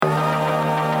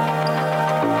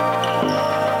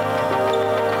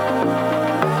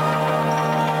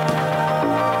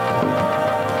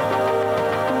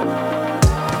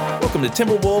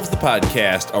Timberwolves, the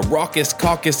podcast, a raucous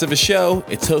caucus of a show.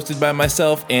 It's hosted by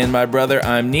myself and my brother.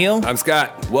 I'm Neil. I'm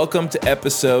Scott. Welcome to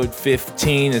episode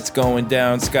 15. It's going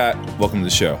down. Scott, welcome to the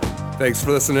show. Thanks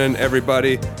for listening,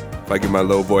 everybody. If I get my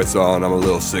low voice on, I'm a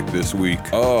little sick this week.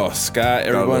 Oh, Scott,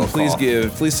 everyone,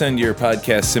 please send your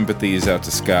podcast sympathies out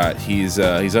to Scott. He's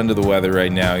under the weather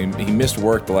right now. He missed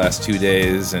work the last 2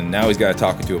 days, and now he's got to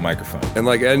talk into a microphone. And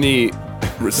like any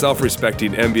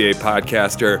self-respecting NBA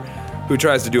podcaster who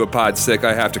tries to do a pod sick,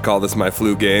 I have to call this my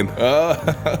flu game.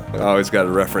 I always got to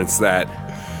reference that.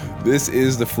 This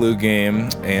is the flu game,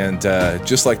 and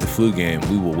just like the flu game,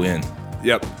 we will win.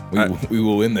 Yep. We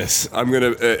will win this.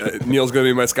 Neil's gonna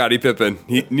be my Scottie Pippen.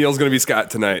 Neil's gonna be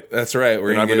Scott tonight. That's right.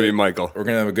 I'm gonna be Michael. We're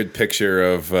gonna have a good picture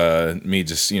of me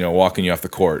just walking you off the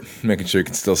court, making sure you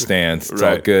can still stand. It's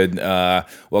right. all good.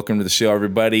 Welcome to the show,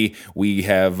 everybody. We're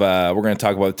gonna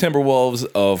talk about the Timberwolves.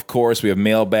 Of course, we have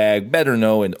mailbag, better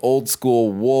know, an old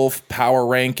school Wolf power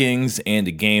rankings, and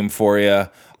a game for you.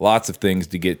 Lots of things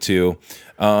to get to.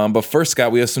 But first,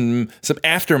 Scott, we have some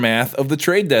aftermath of the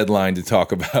trade deadline to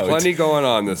talk about. Plenty going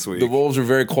on this week. The Wolves were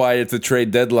very quiet at the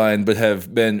trade deadline, but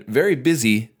have been very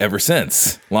busy ever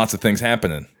since. Lots of things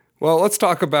happening. Well, let's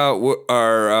talk about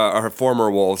our former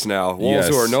Wolves now. Wolves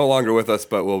who are no longer with us,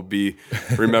 but will be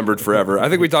remembered forever. I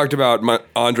think we talked about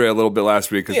Andre a little bit last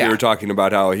week because we were talking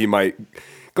about how he might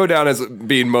go down as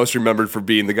being most remembered for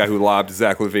being the guy who lobbed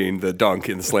Zach LaVine the dunk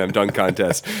in the slam dunk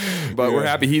contest. But we're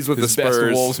happy he's with the Spurs.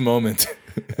 Best Wolves moment.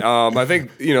 I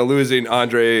think, losing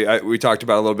Andre, we talked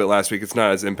about a little bit last week. It's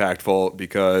not as impactful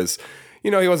because, he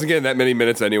wasn't getting that many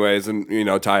minutes anyways. And,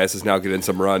 Tyus is now getting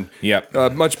some run. Yep.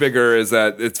 Much bigger is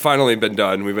that it's finally been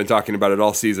done. We've been talking about it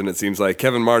all season. It seems like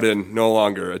Kevin Martin, no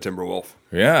longer a Timberwolf.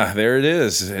 Yeah, there it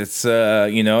is. It's,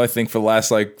 I think for the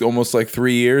last almost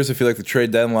 3 years, I feel like the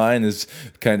trade deadline is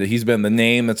he's been the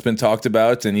name that's been talked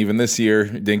about. And even this year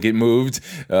didn't get moved.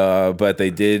 But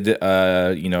they did,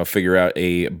 figure out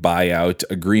a buyout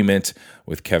agreement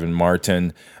with Kevin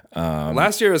Martin.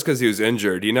 Last year was because he was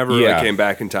injured. He never really came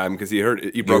back in time because he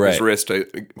broke his wrist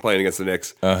playing against the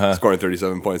Knicks, scoring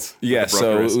 37 points. Yeah,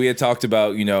 so we had talked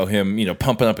about him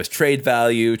pumping up his trade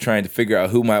value, trying to figure out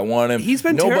who might want him. He's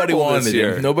been terrible this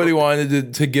year. Nobody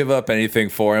wanted to give up anything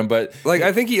for him, but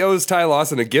I think he owes Ty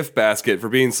Lawson a gift basket for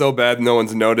being so bad. No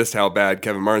one's noticed how bad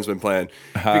Kevin Martin's been playing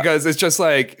because it's just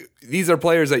these are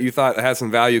players that you thought had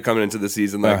some value coming into the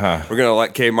season. We're going to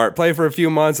let Kmart play for a few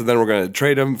months, and then we're going to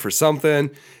trade him for something.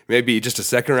 Maybe just a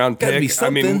second-round pick. I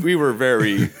mean, we were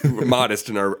very modest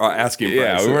in our asking price.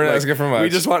 Yeah, we weren't asking for much. We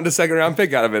just wanted a second-round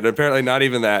pick out of it. Apparently not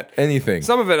even that. Anything.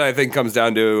 Some of it, I think, comes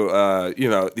down to,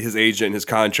 his agent, his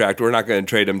contract. We're not going to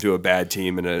trade him to a bad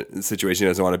team in a situation he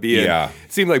doesn't want to be in. Yeah.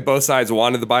 It seemed like both sides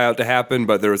wanted the buyout to happen,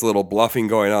 but there was a little bluffing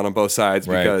going on both sides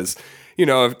because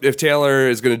if Taylor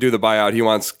is going to do the buyout, he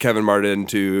wants Kevin Martin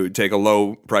to take a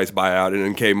low price buyout, and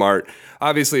then Kmart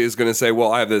obviously is going to say,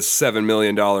 well, I have this $7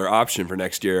 million option for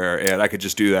next year, and I could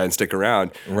just do that and stick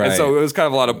around. Right. And so it was kind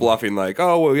of a lot of bluffing,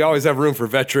 we always have room for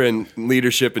veteran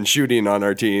leadership and shooting on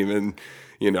our team, and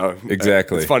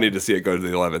exactly. It's funny to see it go to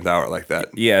the 11th hour like that.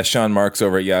 Yeah, Sean Marks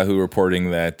over at Yahoo reporting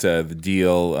that the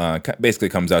deal basically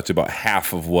comes out to about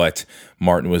half of what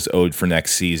Martin was owed for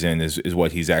next season is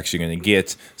what he's actually going to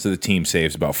get. So the team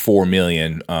saves about $4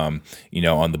 million, on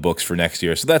the books for next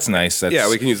year. So that's nice.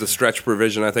 We can use the stretch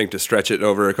provision, I think, to stretch it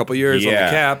over a couple years on the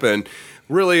cap, and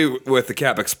really, with the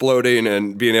cap exploding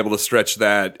and being able to stretch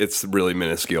that, it's really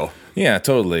minuscule. Yeah,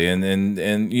 totally. And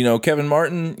Kevin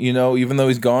Martin, even though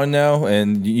he's gone now,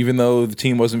 and even though the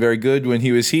team wasn't very good when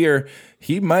he was here,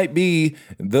 he might be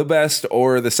the best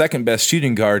or the second best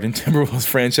shooting guard in Timberwolves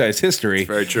franchise history.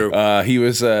 Very true. He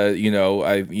was, I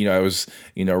was,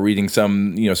 reading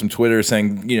some Twitter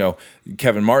saying,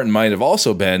 Kevin Martin might have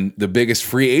also been the biggest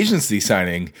free agency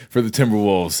signing for the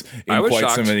Timberwolves in quite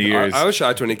so many years. I was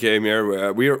shocked when he came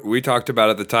here. We talked about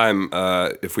it at the time.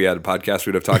 If we had a podcast,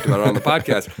 we'd have talked about it on the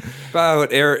podcast.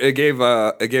 But it gave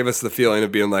us the feeling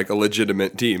of being like a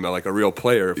legitimate team, like a real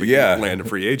player if we could land a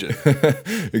free agent.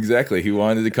 Exactly. He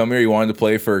wanted to come here. He wanted to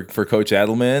play for Coach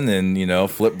Adelman,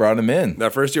 and Flip brought him in.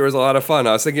 That first year was a lot of fun.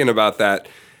 I was thinking about that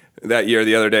year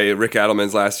the other day, Rick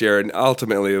Adelman's last year, and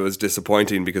ultimately it was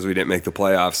disappointing because we didn't make the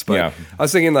playoffs. But I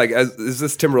was thinking, has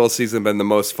this Timberwolves season been the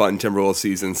most fun Timberwolves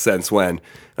season since when?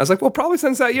 I was like, well, probably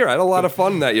since that year. I had a lot of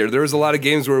fun that year. There was a lot of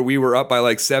games where we were up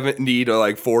by 70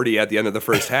 to 40 at the end of the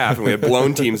first half, and we had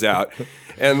blown teams out.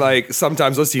 And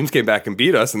sometimes those teams came back and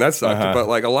beat us, and that sucked.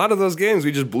 But a lot of those games,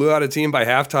 we just blew out a team by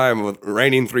halftime with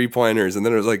raining 3-pointers, and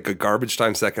then it was a garbage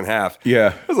time second half.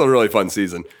 Yeah, it was a really fun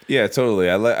season. Yeah, totally.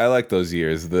 I like those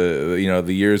years. The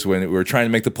years when we were trying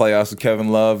to make the playoffs with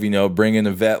Kevin Love. Bring in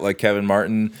a vet like Kevin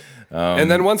Martin.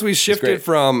 And then once we shifted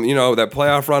from, that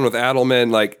playoff run with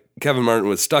Adelman, like Kevin Martin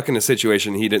was stuck in a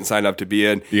situation he didn't sign up to be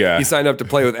in. Yeah. He signed up to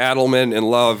play with Adelman and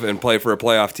Love and play for a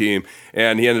playoff team.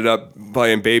 And he ended up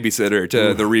playing babysitter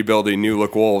to the rebuilding New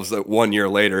Look Wolves 1 year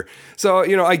later. So,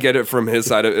 I get it from his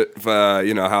side of it,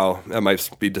 how that might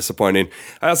be disappointing.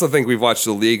 I also think we've watched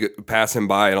the league pass him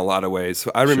by in a lot of ways.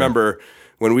 I remember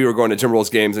when we were going to Timberwolves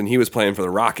games and he was playing for the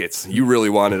Rockets, you really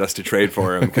wanted us to trade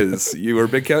for him because you were a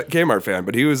big Kmart fan,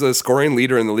 but he was a scoring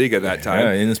leader in the league at that time.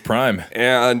 Yeah, in his prime.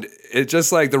 And it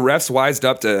just like the refs wised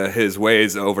up to his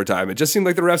ways over time. It just seemed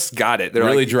like the refs got it. They're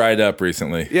really dried up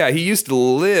recently. Yeah, he used to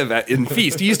live in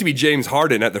feast. He used to be James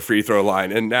Harden at the free throw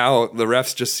line, and now the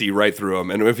refs just see right through him.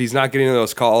 And if he's not getting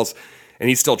those calls and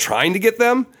he's still trying to get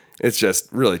them, it's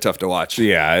just really tough to watch.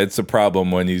 Yeah, it's a problem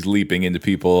when he's leaping into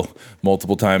people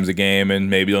multiple times a game and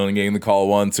maybe only getting the call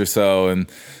once or so. And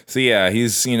so yeah,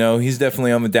 he's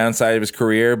definitely on the downside of his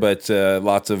career, but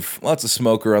lots of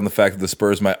smoke around the fact that the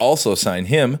Spurs might also sign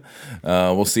him.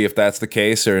 We'll see if that's the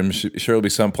case, or I'm sure it'll be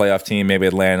some playoff team, maybe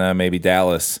Atlanta, maybe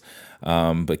Dallas.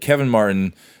 But Kevin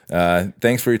Martin,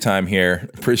 thanks for your time here.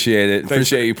 Appreciate it.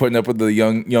 Appreciate you putting up with the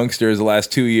youngsters the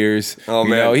last 2 years. Oh,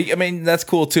 man. That's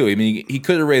cool too. I mean, he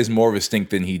could have raised more of a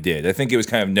stink than he did. I think it was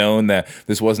kind of known that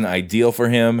this wasn't ideal for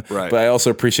him. Right. But I also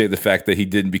appreciate the fact that he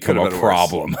didn't become a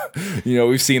problem.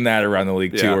 We've seen that around the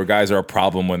league too, where guys are a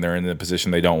problem when they're in the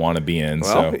position they don't want to be in.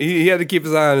 Well, he had to keep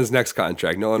his eye on his next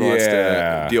contract. No one wants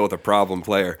to deal with a problem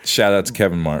player. Shout out to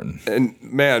Kevin Martin. And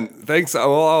man, thanks.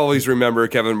 I'll always remember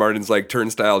Kevin Martin's like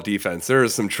turnstile defense. There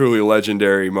is some truly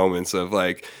legendary moments of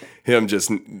like him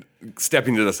just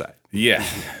stepping to the side. Yeah,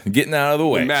 getting out of the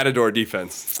way. Matador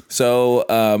defense. So,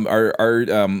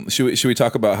 should we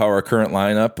talk about how our current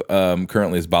lineup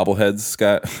currently is bobbleheads,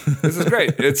 Scott? This is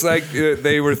great. It's like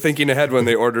they were thinking ahead when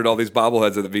they ordered all these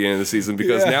bobbleheads at the beginning of the season,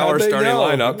 because now our starting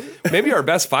lineup, maybe our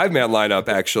best 5-man lineup,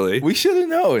 actually. We should have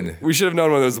known. We should have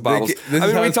known when it was the bobbles. This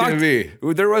is how it's going to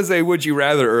be. There was a would you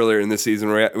rather earlier in the season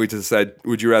where we just said,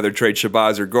 would you rather trade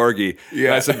Shabazz or Gorgie? Yeah.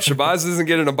 And I said, Shabazz isn't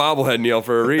getting a bobblehead, Neil,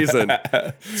 for a reason.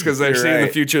 It's because they're seeing the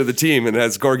future of the team and it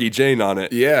has Gorgie Jane on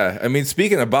it. Yeah, I mean,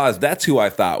 speaking of Boz, that's who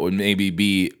I thought would maybe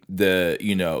be the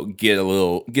get a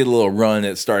little run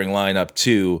at starting lineup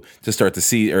too to start the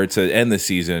season or to end the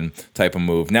season type of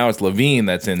move. Now it's Levine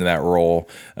that's into that role.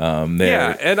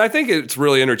 Yeah, and I think it's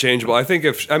really interchangeable. I think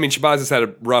Shabazz has had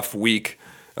a rough week.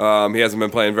 He hasn't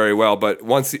been playing very well, but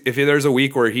if there's a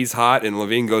week where he's hot and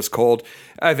Levine goes cold,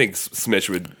 I think Smitch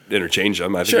would interchange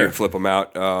him. I think he'd flip him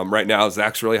out. Right now,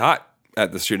 Zach's really hot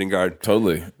at the shooting guard.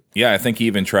 Totally. Yeah, I think he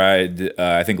even tried,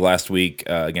 I think last week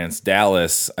against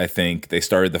Dallas, I think they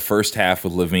started the first half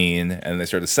with Levine and they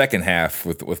started the second half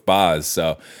with Boz.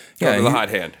 So, yeah, the hot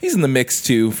hand. He's in the mix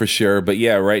too, for sure. But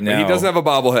yeah, right now. He doesn't have a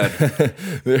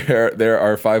bobblehead. there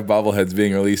are 5 bobbleheads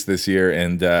being released this year,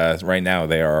 and right now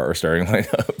they are our starting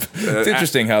lineup. It's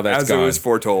interesting how that's gone. As it was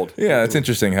foretold. Yeah, it's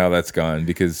interesting how that's gone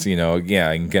because,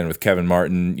 again, with Kevin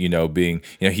Martin, being,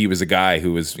 he was a guy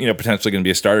who was, potentially going to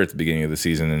be a starter at the beginning of the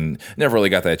season and never really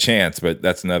got that chance. But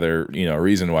that's another,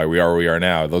 reason why we are where we are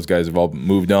now. Those guys have all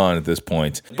moved on at this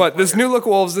point. But this New Look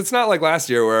Wolves, it's not like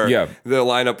last year where the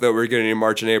lineup that we're getting in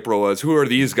March and April was, who are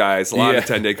these guys? A lot of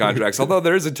 10-day contracts. Although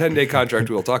there is a 10-day contract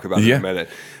we'll talk about in a minute.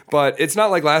 But it's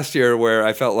not like last year where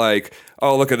I felt like,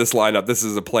 oh, look at this lineup. This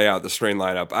is a play out, the strain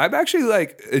lineup. I actually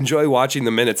enjoy watching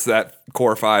the minutes that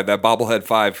core 5, that bobblehead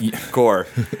 5 core.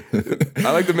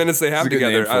 I like the minutes they have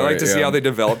together. I like to see how they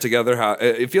develop together. How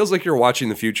it feels like you're watching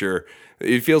the future.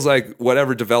 It feels like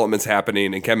whatever development's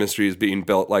happening and chemistry is being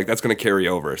built, that's going to carry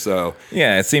over. So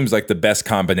yeah, it seems like the best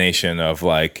combination of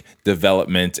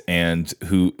development and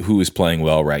who is playing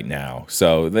well right now.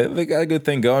 So they got a good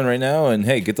thing going right now. And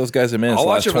hey, get those guys a minute. I'll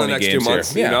watch it for the next 2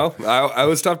 months. Here. I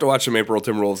was tough to watch some April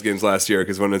Timberwolves games last year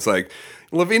because when it's like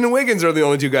Levine and Wiggins are the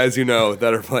only 2 guys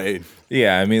that are playing.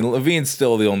 Yeah, I mean, Levine's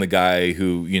still the only guy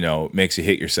who, makes you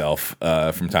hit yourself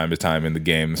from time to time in the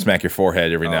game, smack your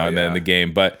forehead every now and then in the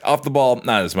game. But off the ball,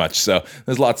 not as much. So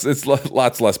there's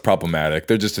lots less problematic.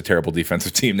 They're just a terrible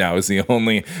defensive team now is the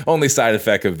only side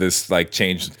effect of this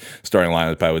changed starting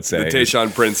lineup, I would say. The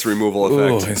Tayshaun Prince removal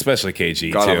effect. Ooh, especially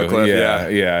KG Gone too. Off a cliff,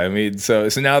 yeah. I mean, so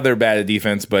now they're bad at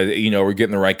defense, but we're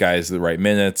getting the right guys the right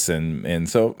minutes, and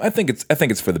so I think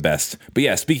it's for the best. But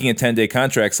yeah, speaking of 10-day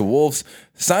contracts, the Wolves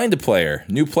signed a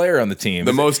new player on the team.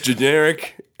 The most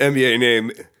generic NBA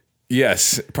name.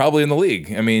 Yes, probably in the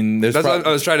league. I mean, that's what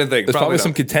I was trying to think. There's probably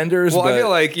some contenders. Well, I feel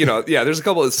like, there's a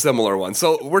couple of similar ones.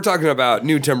 So we're talking about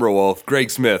new Timberwolf,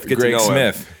 Greg Smith. Greg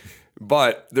Smith.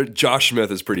 But Josh Smith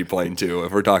is pretty plain too.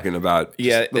 If we're talking about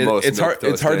it's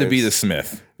hard to beat a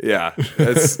Smith. Yeah,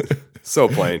 So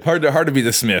plain. Hard to be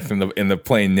the Smith in the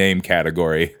plain name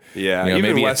category. Yeah, you know,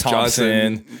 even maybe Wes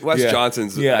Johnson.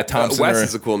 Johnson's. Thompson. Wes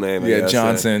is a cool name. Yeah,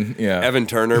 Johnson. Yeah, Evan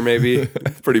Turner maybe.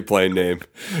 Pretty plain name.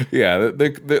 Yeah,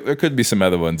 there could be some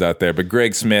other ones out there, but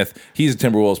Greg Smith, he's a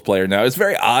Timberwolves player now. It's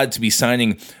very odd to be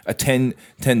signing a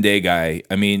 10-day guy.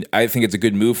 I mean, I think it's a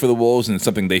good move for the Wolves and it's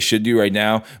something they should do right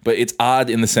now. But it's odd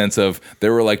in the sense of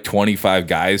there were like 25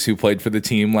 guys who played for the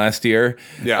team last year.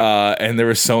 Yeah, and there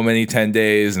were so many 10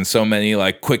 days and so many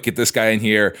like quick get this guy in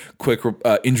here, quick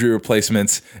injury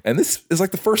replacements. And this is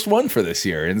like the first one for this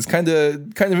year, and it's kind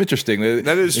of interesting.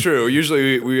 That is true.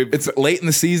 Usually it's late in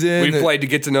the season. We've played to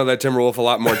get to know that Timberwolf a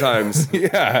lot more times.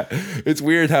 Yeah, it's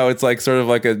weird how it's like sort of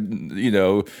like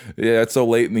it's so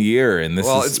late in the year, and this.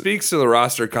 Well, it speaks to the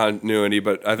roster continuity,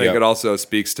 but I think it also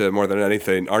speaks to more than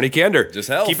anything Arnie Kander, just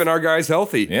health, keeping our guys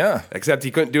healthy. Yeah, except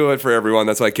he couldn't do it for everyone.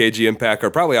 That's why KG and Pack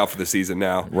are probably out for the season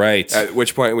now. Right. At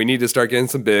which point we need to start getting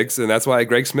some bigs, and that's why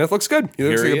Greg Smith looks good. He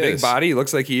looks like a big body. He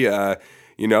looks like he.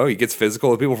 He gets physical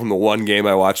with people from the one game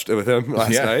I watched with him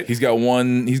last night. He's got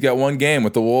one game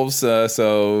with the Wolves,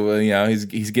 so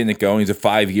he's getting it going. He's a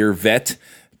 5-year vet.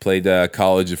 Played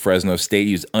college at Fresno State.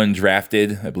 He was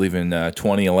undrafted, I believe, in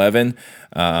 2011.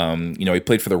 He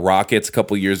played for the Rockets a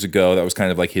couple years ago. That was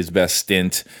kind of like his best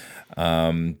stint.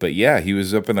 But yeah, he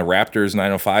was up in the Raptors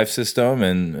 905 system,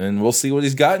 and we'll see what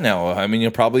he's got now. I mean,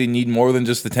 you'll probably need more than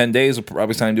just the 10 days. We'll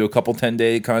probably sign him to a couple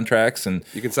 10-day contracts, and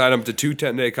you can sign him to 2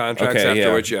 10-day contracts.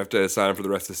 Which you have to sign him for the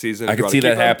rest of the season. I can see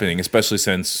that happening, especially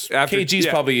since KG's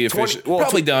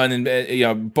probably done,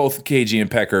 and both KG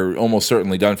and Peck are almost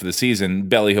certainly done for the season.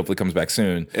 Belly hopefully comes back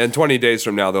soon, and 20 days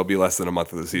from now there'll be less than a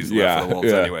month of the season left for the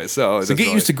Wolves anyway. So get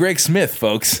used to Greg Smith,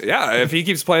 folks. Yeah, if he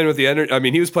keeps playing with the energy, I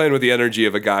mean, he was playing with the energy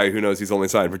of a guy who knows he's only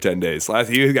signed for 10 days.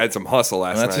 He had some hustle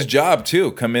last night. That's his job,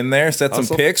 too. Come in there, set some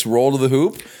picks, roll to the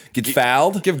hoop, get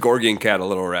fouled. Give Gorgie and Cat a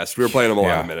little rest. We were playing him a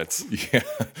lot of minutes. Yeah.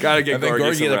 Got to get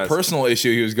Gorgie had a personal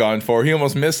issue he was gone for. He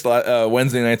almost missed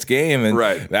Wednesday night's game, and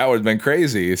that would have been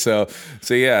crazy. So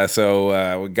we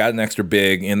got an extra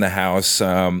big in the house.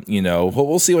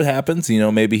 We'll see what happens.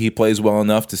 Maybe he plays well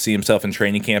enough to see himself in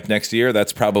training camp next year.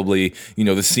 That's probably,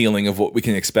 the ceiling of what we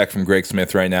can expect from Greg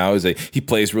Smith right now is that he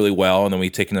plays really well, and then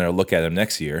we take another look at him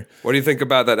next year. What do you think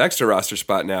about that extra roster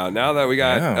spot now? Now that we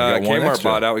got Kmart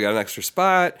bought out, we got an extra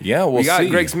spot. Yeah, we got see.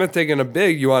 Greg Smith taking a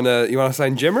big. You want to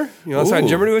sign Jimmer? You want to sign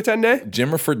Jimmer to a 10-day?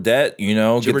 Jimmer for debt.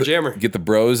 Jammer. Get the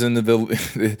bros into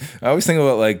the. I always think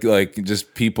about like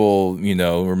just people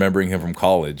remembering him from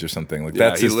college or something like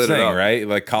that's his thing, right?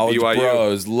 Like college BYU.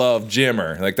 Bros love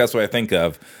Jimmer. Like that's what I think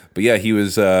of. But yeah, he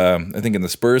was I think in the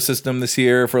Spurs system this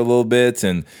year for a little bit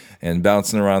and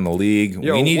bouncing around the league.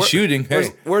 We need shooting.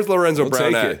 Where's Lorenzo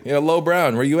Brown at? Yeah, Low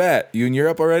Brown. Where you at? You in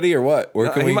Europe already or what? Where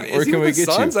can we get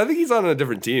Suns? you? I think he's on a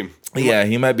different team. Yeah,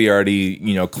 he might be already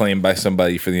claimed by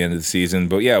somebody for the end of the season.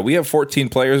 But yeah, we have 14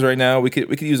 players right now. We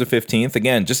could use a 15th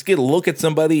again. Just get a look at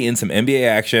somebody in some NBA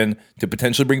action to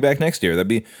potentially bring back next year. That'd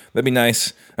be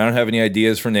nice. I don't have any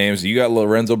ideas for names. You got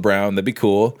Lorenzo Brown. That'd be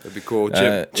cool.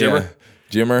 Jimmer. Yeah.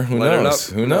 Jimmer, who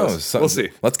knows? We'll see.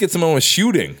 Let's get someone with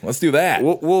shooting. Let's do that.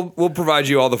 We'll provide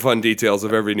you all the fun details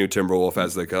of every new Timberwolf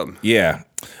as they come. Yeah.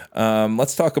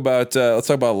 Let's talk about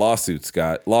lawsuits,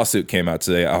 Scott. Lawsuit came out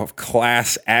today, a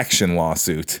class action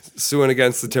lawsuit suing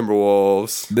against the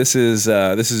Timberwolves. This is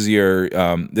your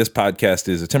this podcast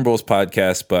is a Timberwolves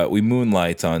podcast, but we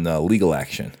moonlight on legal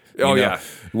action. Yeah.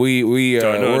 We're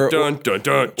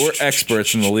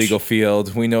experts in the legal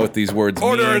field. We know what these words mean.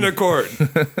 Order in the court.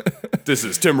 This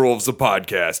is Timberwolves, the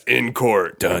podcast, in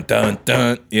court. Dun, dun,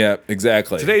 dun. Yeah,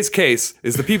 exactly. Today's case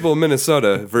is the people of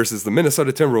Minnesota versus the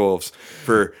Minnesota Timberwolves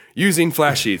for using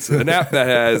Flash Sheets, an app that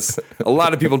has a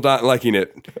lot of people not liking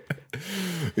it.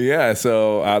 Yeah,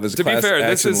 so there's a class action lawsuit. To be fair,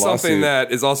 this is something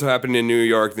that is also happening in New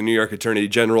York. The New York Attorney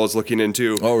General is looking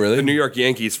into the New York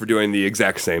Yankees for doing the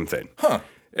exact same thing. Huh.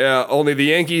 Yeah, only the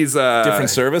Yankees... different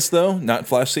service, though? Not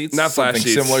Flash Sheets? Not Flash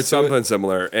Sheets. Something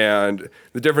similar. And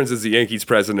the difference is the Yankees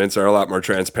presidents are a lot more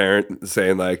transparent,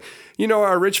 saying like,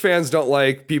 our rich fans don't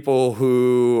like people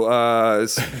who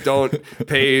don't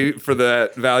pay for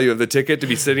the value of the ticket to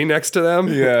be sitting next to them.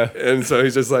 Yeah. And so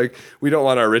he's just like, we don't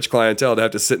want our rich clientele to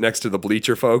have to sit next to the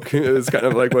bleacher folk. It's kind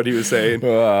of like what he was saying.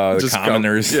 The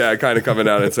commoners. Kind of coming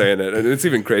out and saying it. And it's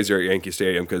even crazier at Yankee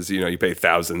Stadium because, you pay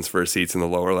thousands for seats in the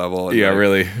lower level. And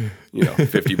really.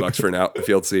 $50 for an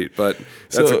outfield seat, but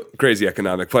that's a crazy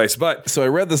economic place. But so I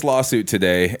read this lawsuit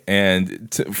today,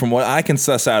 and from what I can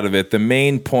suss out of it, the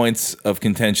main points of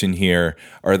contention here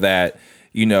are that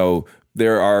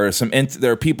there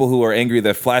are people who are angry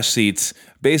that Flash Seats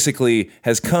basically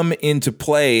has come into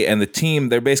play, and the team,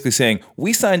 they're basically saying,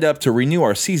 we signed up to renew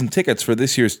our season tickets for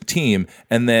this year's team,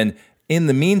 and then in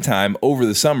the meantime, over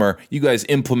the summer, you guys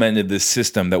implemented this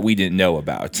system that we didn't know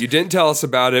about. You didn't tell us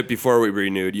about it before we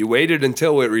renewed. You waited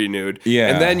until it renewed. Yeah.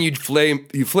 And then you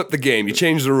flipped the game. You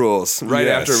changed the rules right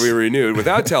after we renewed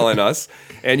without telling us.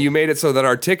 And you made it so that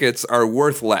our tickets are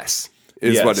worth less,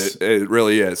 is what it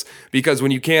really is. Because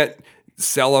when you can't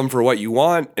sell them for what you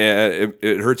want,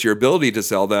 it hurts your ability to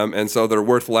sell them, and so they're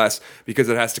worth less because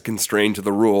it has to constrain to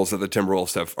the rules that the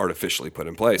Timberwolves have artificially put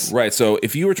in place. Right. So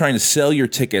if you were trying to sell your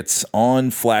tickets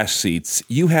on Flash Seats,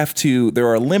 there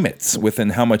are limits within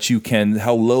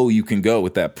how low you can go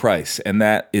with that price, and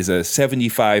that is a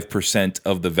 75%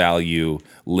 of the value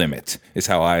limit, is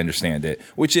how I understand it,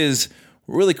 which is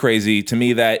really crazy to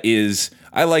me. That is.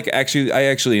 I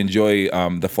actually enjoy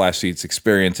the Flash Seats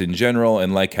experience in general,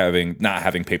 and like not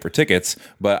having paper tickets.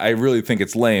 But I really think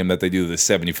it's lame that they do this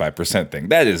 75% thing.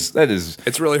 That is.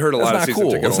 It's really hurt a lot of season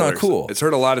ticket owners. It's not cool. It's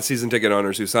hurt a lot of season ticket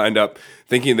owners who signed up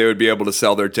thinking they would be able to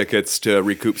sell their tickets to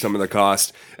recoup some of the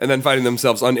cost, and then finding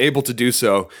themselves unable to do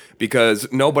so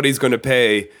because nobody's going to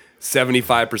pay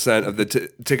 75% of the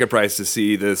ticket price to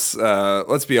see this,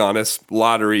 let's be honest,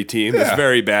 lottery team, this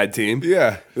very bad team.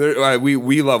 Yeah.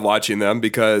 We love watching them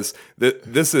because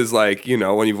this is like,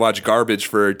 when you've watched garbage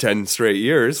for 10 straight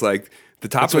years, like the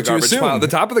top of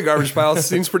the garbage pile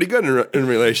seems pretty good in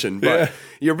relation. But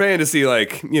you're paying to see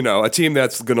like, a team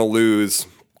that's going to lose,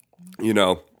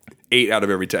 8 out of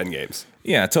every 10 games.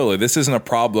 Yeah, totally. This isn't a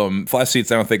problem. Flash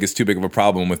Seats, I don't think, is too big of a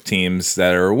problem with teams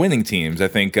that are winning teams. I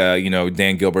think,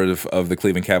 Dan Gilbert of the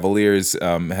Cleveland Cavaliers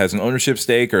has an ownership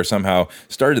stake or somehow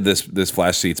started this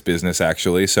Flash Seats business,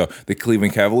 actually. So the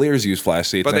Cleveland Cavaliers use Flash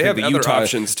Seats. But they have other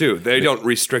options, too. They don't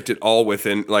restrict it all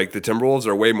within, like the Timberwolves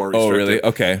are way more restricted. Oh, really?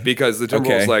 Okay. Because the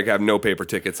Timberwolves, have no paper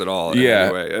tickets at all. Yeah.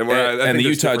 Anyway. And the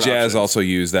Utah Jazz also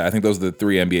use that. I think those are the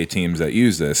 3 NBA teams that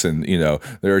use this. And,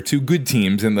 there are 2 good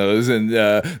teams in those, and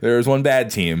there's one bad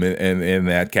team in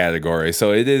that category.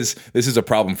 So this is a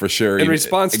problem for sure. In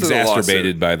response to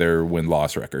exacerbated by their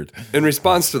win-loss record. In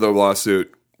response to the lawsuit,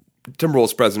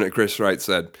 Timberwolves president Chris Wright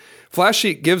said, "Flash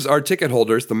Sheet gives our ticket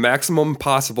holders the maximum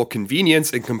possible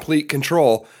convenience and complete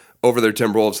control over their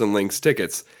Timberwolves and Lynx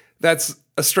tickets." That's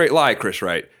a straight lie, Chris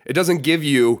Wright. It doesn't give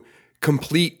you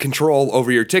complete control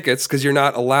over your tickets because you're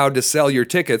not allowed to sell your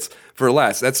tickets for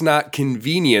less. That's not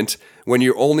convenient when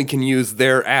you only can use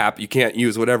their app. You can't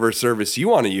use whatever service you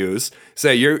want to use.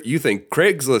 Say you think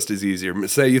Craigslist is easier.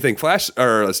 Say you think Flash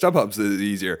or StubHub is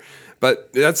easier.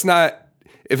 But that's not.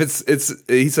 If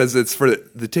he says it's for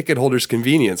the ticket holder's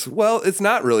convenience. Well, it's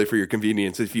not really for your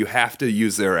convenience if you have to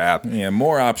use their app. Yeah,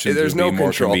 more options. There's no more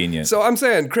control. Convenient. So I'm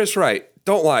saying, Chris Wright,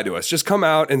 don't lie to us. Just come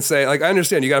out and say, I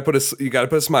understand you got to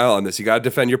put a smile on this. You got to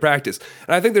defend your practice.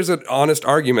 And I think there's an honest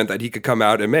argument that he could come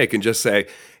out and make and just say,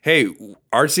 hey,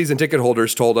 our season ticket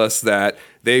holders told us that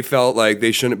they felt like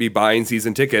they shouldn't be buying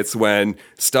season tickets when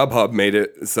StubHub made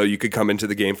it so you could come into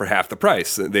the game for half the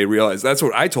price. They realized that's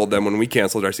what I told them when we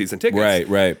canceled our season tickets.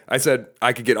 Right. I said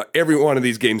I could get every one of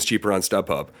these games cheaper on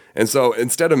StubHub. And so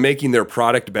instead of making their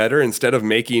product better, instead of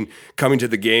making coming to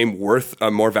the game worth a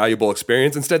more valuable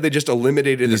experience, instead they just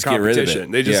eliminated the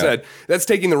competition. They just said, that's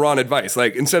taking the wrong advice.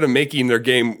 Like instead of making their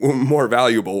game more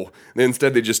valuable,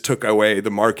 instead they just took away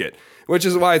the market. Which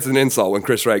is why it's an insult when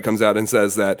Chris Wright comes out and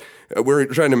says that we're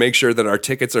trying to make sure that our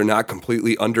tickets are not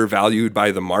completely undervalued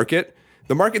by the market.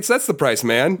 The market sets the price,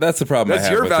 man. That's the problem. That's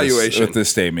your valuation with this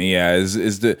statement. Yeah,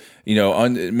 is to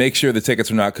make sure the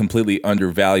tickets are not completely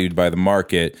undervalued by the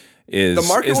market. The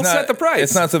market will set the price.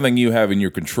 It's not something you have in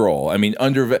your control. I mean,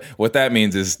 what that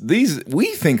means is we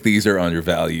think these are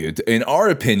undervalued. In our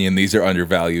opinion, these are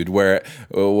undervalued. Where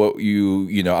what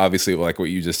obviously, like what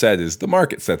you just said, is the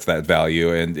market sets that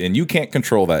value, and you can't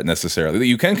control that necessarily.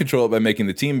 You can control it by making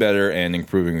the team better and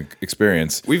improving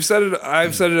experience.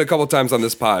 I've said it a couple of times on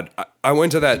this pod. I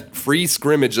went to that free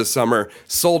scrimmage this summer,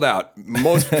 sold out.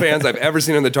 Most fans I've ever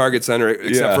seen in the Target Center,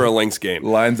 except for a Lynx game.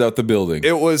 Lines out the building.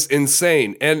 It was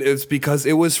insane, and it's because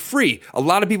it was free. A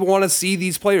lot of people want to see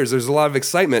these players. There's a lot of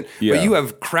excitement, but you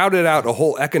have crowded out a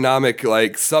whole economic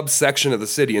subsection of the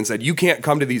city and said you can't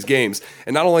come to these games.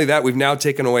 And not only that, we've now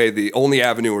taken away the only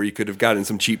avenue where you could have gotten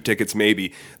some cheap tickets.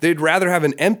 Maybe they'd rather have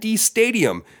an empty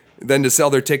stadium than to sell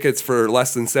their tickets for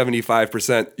less than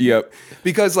 75%. Yep.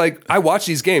 Because, I watch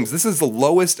these games. This is the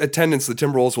lowest attendance the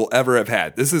Timberwolves will ever have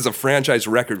had. This is a franchise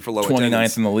record for low 29th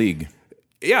attendance. 29th in the league.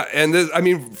 Yeah,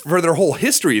 and for their whole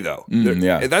history though.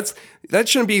 That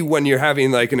shouldn't be when you're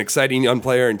having like an exciting young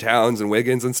player in Towns and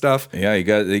Wiggins and stuff. Yeah, you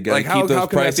got to keep those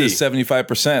prices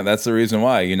 75%. That's the reason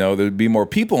why. There'd be more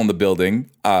people in the building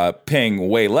paying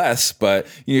way less, but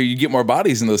you get more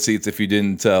bodies in those seats if you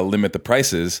didn't limit the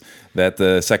prices that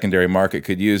the secondary market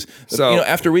could use. So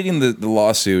after reading the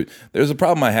lawsuit, there's a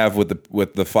problem I have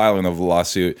with the filing of the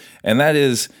lawsuit, and that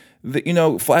is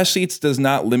that Flash Seats does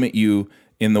not limit you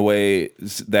in the way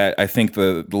that I think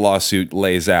the lawsuit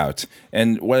lays out.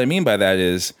 And what I mean by that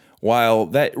is, while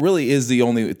that really is the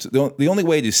only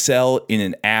way to sell in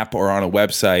an app or on a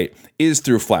website is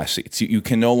through Flash Seats. You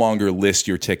can no longer list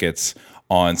your tickets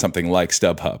on something like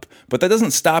StubHub. But that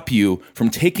doesn't stop you from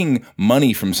taking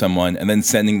money from someone and then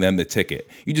sending them the ticket.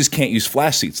 You just can't use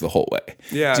Flash Seats the whole way.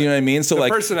 Yeah. Do you know what I mean? So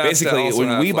basically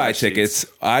when we buy tickets,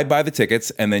 I buy the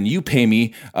tickets and then you pay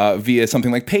me via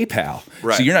something like PayPal.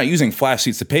 Right. So you're not using Flash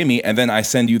Seats to pay me and then I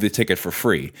send you the ticket for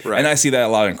free. Right. And I see that a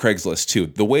lot on Craigslist too.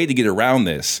 The way to get around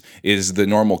this is the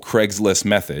normal Craigslist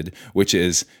method, which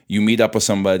is you meet up with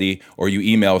somebody or you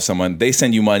email someone, they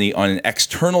send you money on an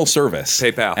external service.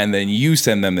 PayPal. And then you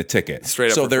send them the ticket.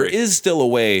 Straight up. So there free. is still a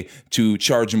way to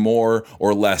charge more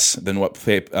or less than what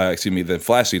the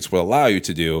Flash Seats will allow you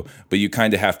to do, but you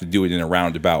kind of have to do it in a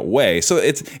roundabout way. So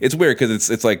it's weird because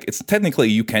it's technically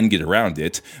you can get around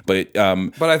it, but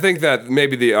I think that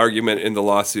maybe the argument in the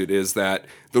lawsuit is that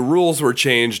the rules were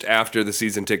changed after the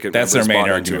season ticket. That's their main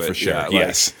argument for sure. Yeah,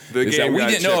 yes, is that we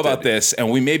didn't know about this, and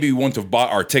we maybe wouldn't have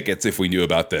bought our tickets if we knew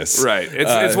about this. Right.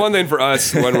 It's one thing for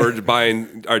us when we're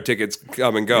buying our tickets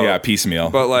come and go. Yeah, piecemeal.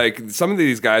 But like some of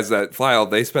these guys that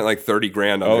filed, they spent like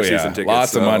 $30,000 on their season tickets.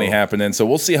 Lots of money happening. So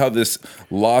we'll see how this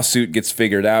lawsuit gets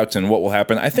figured out and what will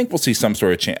happen. I think we'll see some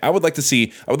sort of change. I would like to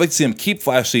see them keep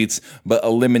Flash Seats, but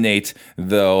eliminate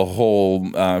the whole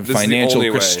financial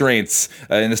constraints,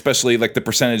 and especially like the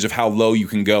percentage of how low you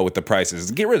can go with the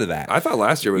prices. Get rid of that. I thought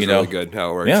last year was really good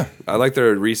how it worked. Yeah. I like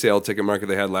their resale ticket market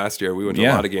they had last year. We went to a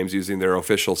lot of games using their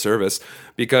official service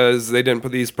because they didn't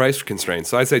put these price constraints.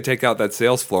 So I'd say take out that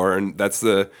sales floor, and that's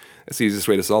the easiest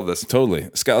way to solve this. Totally.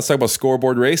 Scott, let's talk about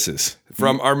scoreboard races.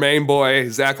 From our main boy,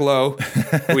 Zach Lowe,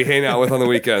 we hang out with on the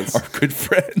weekends. Our good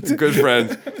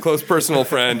friend. Close personal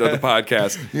friend of the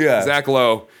podcast. Yeah. Zach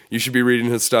Lowe. You should be reading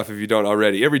his stuff if you don't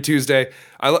already. Every Tuesday,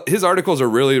 his articles are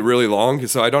really, really long,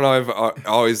 so I don't have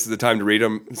always the time to read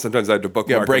them. Sometimes I have to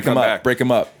bookmark break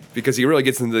them up. Because he really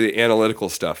gets into the analytical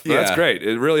stuff. But that's great.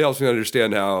 It really helps me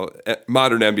understand how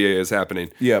modern NBA is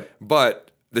happening. Yep. But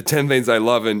the 10 things I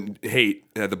love and hate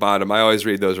at the bottom, I always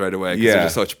read those right away because they're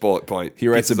just such bullet point. He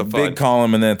writes a big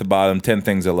column and then at the bottom, 10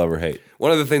 things I love or hate.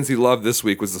 One of the things he loved this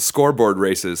week was the scoreboard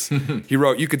races. He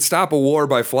wrote, "You could stop a war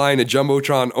by flying a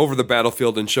Jumbotron over the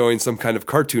battlefield and showing some kind of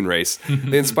cartoon race.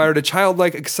 They inspired a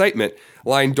childlike excitement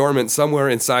lying dormant somewhere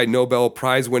inside Nobel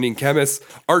Prize-winning chemists,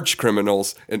 arch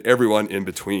criminals, and everyone in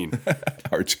between."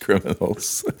 Arch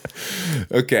criminals.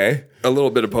 Okay. A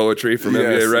little bit of poetry from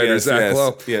NBA writer Zach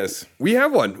Lowe. Yes. We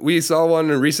have one. We saw one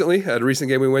recently at a recent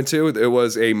game we went to. It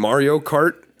was a Mario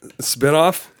Kart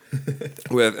spinoff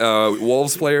with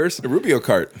Wolves players. Rubio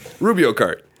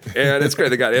Kart. And it's great.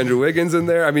 They got Andrew Wiggins in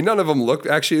there. I mean, none of them look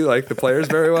actually like the players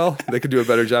very well. They could do a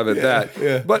better job at that.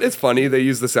 Yeah. But it's funny. They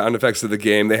use the sound effects of the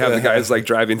game. They have the guys like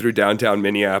driving through downtown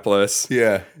Minneapolis.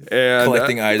 Yeah. And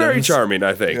collecting items. Very charming,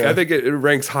 I think. Yeah. I think it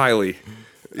ranks highly.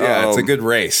 Yeah, it's a good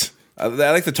race. I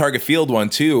like the Target Field one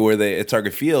too, where at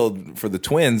Target Field for the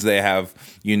Twins they have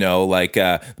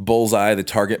Bullseye, the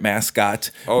Target mascot,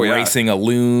 racing a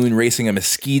loon, racing a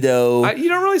mosquito. You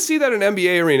don't really see that in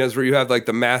NBA arenas where you have like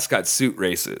the mascot suit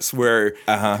races, where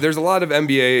there's a lot of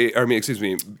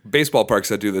baseball parks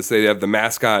that do this. They have the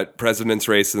mascot president's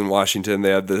race in Washington.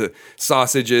 They have the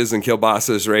sausages and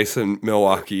kielbasa's race in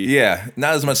Milwaukee. Yeah,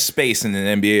 not as much space in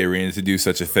an NBA arena to do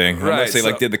such a thing. Right, unless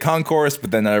they did the concourse,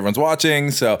 but then not everyone's watching.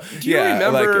 So do you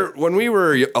remember when we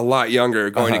were a lot younger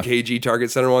going to KG Target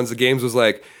Center ones? The games was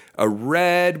like a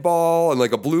red ball and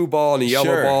like a blue ball and a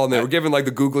yellow ball, and they were given like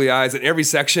the googly eyes. And every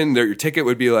section, your ticket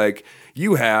would be like,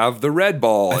 "You have the red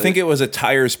ball." I think it was a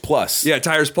Tires Plus. Yeah,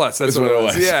 Tires Plus. That's what it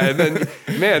was. Yeah, and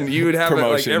then man, you would have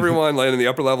everyone like in the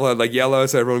upper level had like yellow,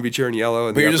 so everyone would be cheering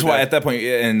yellow. But you're just at that point,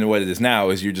 and what it is now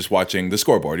is you're just watching the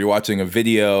scoreboard. You're watching a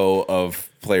video of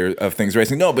things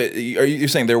racing. No, but you're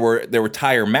saying there were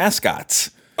tire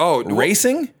mascots. Oh,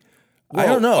 racing? I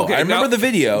don't know. Okay, I remember the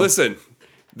video. Listen,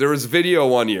 there was video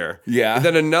one year. Yeah. And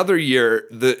then another year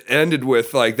that ended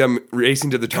with like them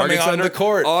racing to the Target Center on the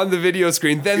court on the video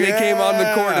screen. Then they came on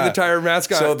the court to the tire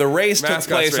mascot. So the race took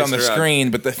place on the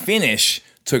screen, but the finish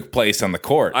took place on the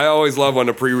court. I always love when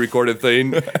a pre-recorded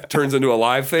thing turns into a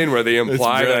live thing where they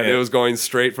imply that brilliant. it was going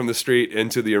straight from the street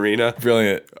into the arena.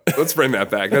 Brilliant. Let's bring that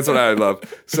back. That's what I love.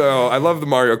 So I love the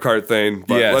Mario Kart thing,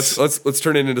 but Yes. let's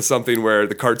turn it into something where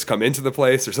the carts come into the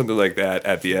place or something like that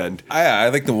at the end. I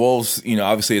think the Wolves,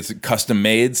 obviously it's custom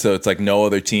made, so it's like no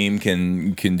other team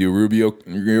can do Rubio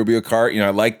Kart. I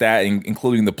like that,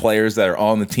 including the players that are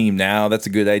on the team now. That's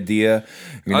a good idea.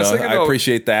 I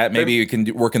appreciate that. Maybe you can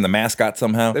work in the mascot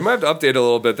somehow. They might have to update a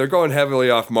little bit. They're going heavily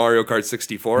off Mario Kart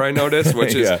 64, I noticed,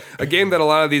 which is a game that a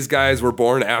lot of these guys were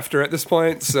born after at this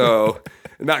point. So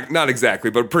not exactly,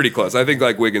 but pretty close. I think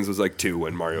like Wiggins was like 2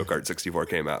 when Mario Kart 64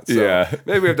 came out. So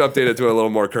maybe we have to update it to a little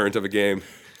more current of a game.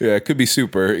 Yeah, it could be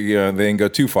super. They didn't go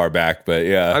too far back, but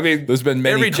yeah. I mean, there's been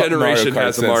many every generation Mario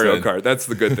has a Mario Kart. That's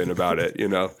the good thing about it.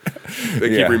 They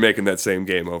keep remaking that same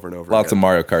game over and over. Lots of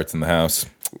Mario Karts in the house.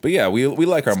 But yeah, we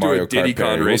like our Mario Kart.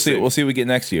 Con racing. We'll see what we get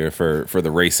next year for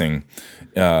the racing,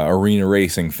 arena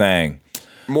racing thing.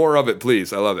 More of it,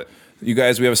 please. I love it. You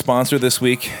guys, we have a sponsor this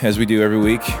week, as we do every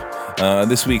week.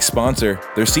 This week's sponsor,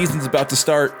 their season's about to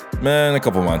start. Man, a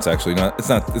couple months actually. It's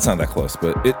not that close,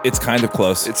 but it's kind of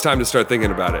close. It's time to start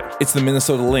thinking about it. It's the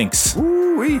Minnesota Lynx.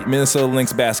 Woo-wee. Minnesota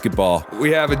Lynx basketball.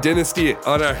 We have a dynasty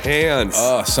on our hands.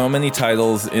 Oh, so many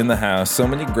titles in the house. So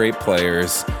many great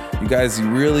players. You guys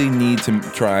really need to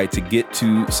try to get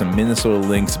to some Minnesota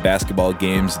Lynx basketball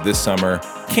games this summer.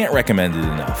 Can't recommend it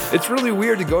enough. It's really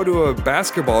weird to go to a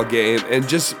basketball game and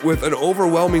just with an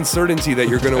overwhelming certainty that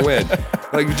you're going to win.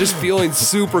 Like just feeling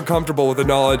super comfortable with the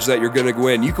knowledge that you're going to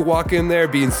win. You could walk in there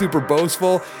being super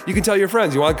boastful. You can tell your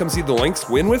friends, you want to come see the Lynx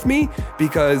win with me?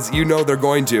 Because they're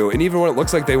going to. And even when it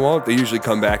looks like they won't, they usually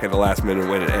come back at the last minute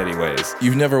and win it anyways.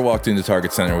 You've never walked into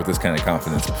Target Center with this kind of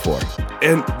confidence before.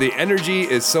 And the energy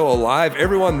is so alive.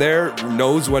 Everyone there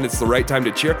knows when it's the right time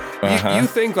to cheer. You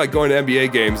think like going to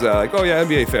NBA games, like, oh yeah,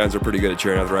 NBA fans are pretty good at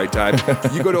cheering at the right time.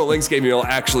 You go to a Lynx game, you'll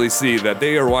actually see that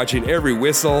they are watching every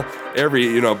whistle,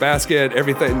 every basket,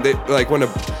 everything. Like when a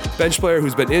bench player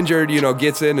who's been injured,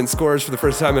 gets in and scores for the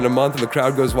first time in a month, and the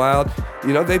crowd goes wild.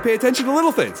 They pay attention to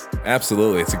little things.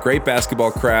 Absolutely, it's a great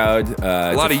basketball crowd.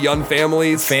 A lot of young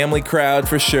families. Family crowd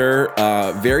for sure.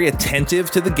 Very attentive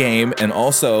to the game, and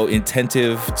also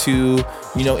attentive to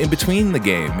in between the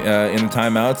game, in the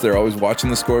timeouts, they're always watching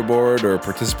the scoreboard or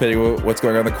participating with what's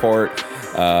going on the court.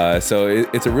 So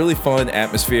it's a really fun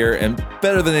atmosphere, and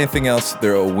better than anything else,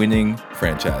 they're a winning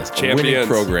franchise, champions. A winning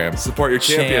program. Support your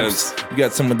champions. You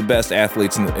got some of the best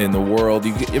athletes in the world.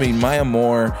 Maya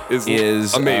Moore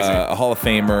is amazing, a Hall of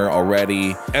Famer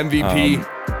already, MVP.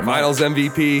 Finals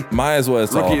MVP. Maya's what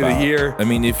it's all about. Rookie of the year.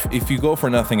 If you go for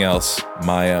nothing else,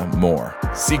 Maya Moore.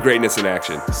 See greatness in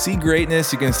action. See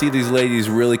greatness. You can see these ladies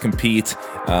really compete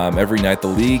every night. The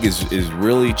league is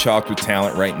really chocked with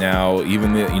talent right now.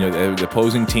 Even the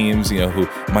opposing teams, who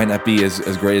might not be as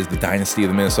great as the dynasty of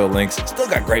the Minnesota Lynx, still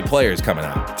got great players coming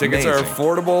out. Tickets are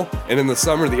affordable, and in the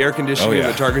summer, the air conditioning in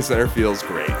the Target Center feels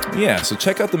great. Yeah, so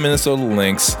check out the Minnesota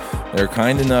Lynx. They're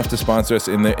kind enough to sponsor us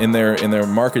in their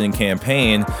marketing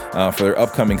campaign for their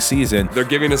upcoming season. They're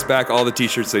giving us back all the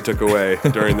T-shirts they took away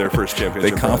during their first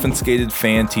championship. They confiscated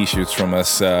fan T-shirts from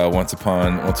us once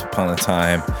upon a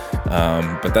time,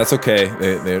 but that's okay.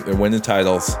 They're winning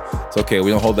titles. It's okay.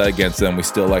 We don't hold that against them. We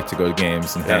still like to go to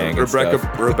games and hang.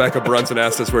 Rebecca Brunson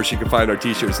asked us where she could find our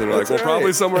T-shirts, and we're like,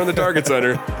 probably somewhere in the Target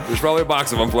Center. There's probably a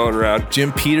box of them floating around.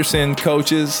 Jim Peterson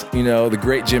coaches. The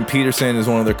great Jim Peterson is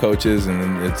one of their coaches,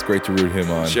 and it's great to root him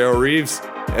on. Cheryl Reeves,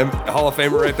 and Hall of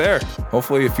Famer right there.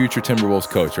 Hopefully a future Timberwolves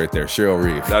coach right there, Cheryl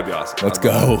Reeves. That'd be awesome. Let's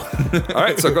go. All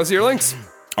right, so go see your Lynx.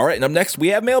 All right, and up next we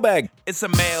have mailbag. It's a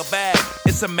mailbag.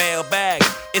 It's a mailbag.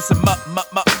 It's a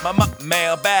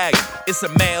mailbag. It's a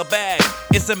mailbag.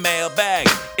 It's a mailbag.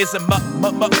 It's a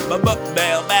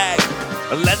mailbag.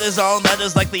 Letters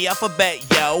like the alphabet,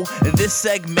 yo. This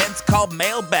segment's called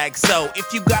mailbag. So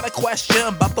if you got a question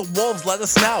about the Wolves, let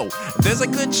us know. There's a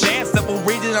good chance that we'll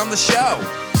read it on the show.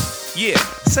 Yeah,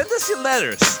 send us your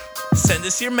letters. Send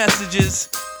us your messages.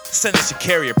 Send us your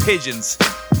carrier pigeons.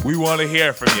 We want to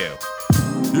hear from you.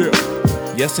 Yeah.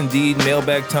 Yes, indeed.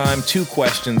 Mailbag time. 2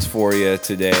 questions for you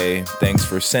today. Thanks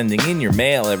for sending in your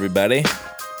mail, everybody.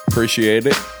 Appreciate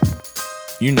it.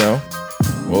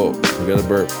 Whoa, we got a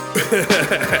burp.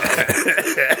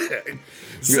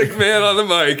 Sick man on the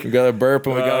mic. We got a burp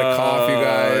and we got a cough, you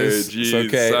guys. Geez. It's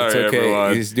okay. Sorry, it's okay.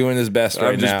 everyone. He's doing his best right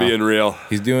now. I'm just being real.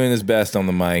 He's doing his best on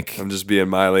the mic. I'm just being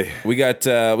Miley. We got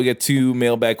 2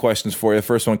 mailbag questions for you. The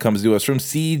first one comes to us from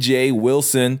CJ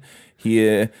Wilson. He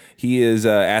is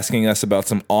asking us about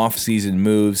some off-season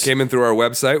moves. Came in through our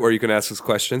website where you can ask us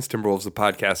questions,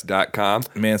 timberwolvesthepodcast.com.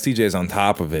 Man, CJ's on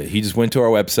top of it. He just went to our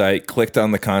website, clicked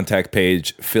on the contact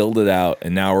page, filled it out,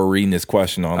 and now we're reading his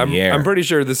question on the air. I'm pretty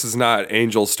sure this is not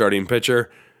Angels starting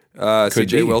pitcher,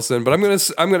 CJ Wilson, but I'm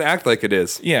gonna act like it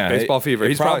is. Yeah, baseball fever.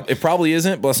 It probably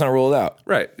isn't, but let's not rule it out.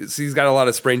 Right. He's got a lot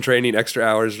of spring training, extra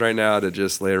hours right now to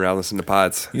just lay around listening to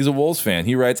pods. He's a Wolves fan.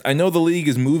 He writes, I know the league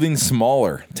is moving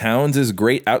smaller. Towns is a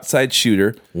great outside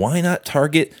shooter. Why not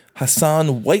target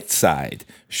Hassan Whiteside?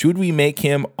 Should we make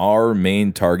him our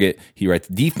main target? He writes,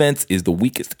 defense is the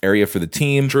weakest area for the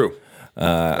team. True.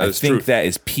 I think that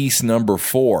is piece number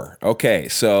 4. Okay,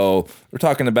 so we're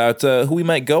talking about who we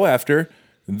might go after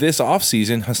this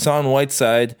offseason. Hassan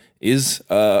Whiteside is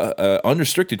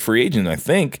unrestricted free agent, I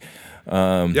think.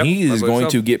 He is going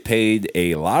to get paid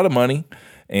a lot of money,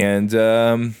 and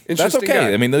that's okay.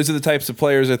 Guy. I mean, those are the types of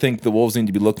players I think the Wolves need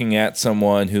to be looking at,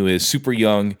 someone who is super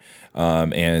young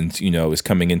and, is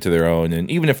coming into their own. And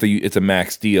even if it's a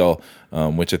max deal,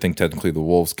 which I think technically the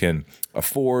Wolves can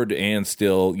afford and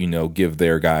still, give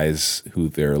their guys who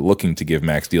they're looking to give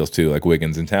max deals to, like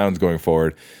Wiggins and Towns going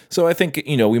forward. So I think,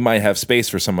 we might have space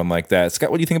for someone like that. Scott,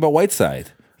 what do you think about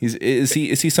Whiteside? Is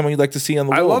he someone you'd like to see on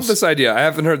the Wolves? I love this idea. I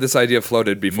haven't heard this idea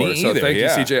floated before. Me either, so thank you,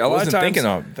 CJ. I wasn't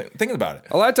thinking about it.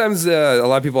 A lot of times, a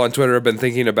lot of people on Twitter have been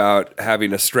thinking about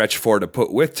having a stretch 4 to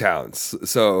put with Towns.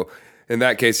 So in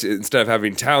that case, instead of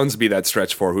having Towns be that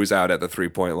stretch 4 who's out at the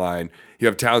 3-point line, you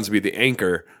have Towns be the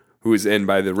anchor who's in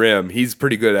by the rim. He's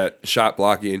pretty good at shot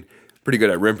blocking, pretty good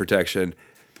at rim protection.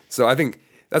 So I think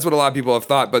that's what a lot of people have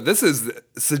thought. But this is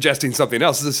suggesting something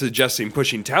else. This is suggesting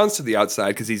pushing Towns to the outside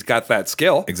because he's got that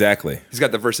skill. Exactly. He's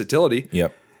got the versatility.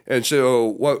 Yep. And so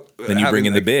what? Then you bring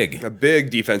in the big. A big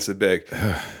defensive big.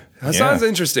 Hassan's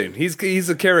interesting. He's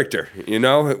a character.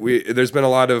 There's been a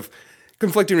lot of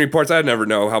conflicting reports. I never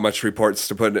know how much reports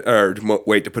to put or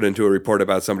weight to put into a report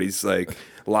about somebody's like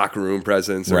locker room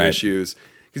presence or issues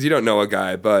because you don't know a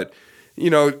guy. But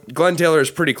Glenn Taylor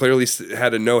has pretty clearly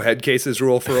had a no head cases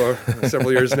rule for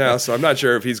several years now. So I'm not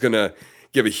sure if he's going to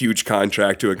give a huge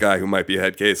contract to a guy who might be a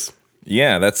head case.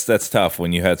 Yeah, that's tough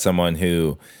when you had someone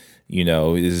who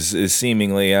is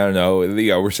seemingly, I don't know.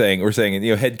 We're saying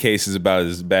head case is about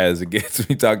as bad as it gets.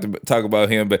 We talk about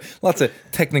him, but lots of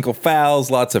technical fouls,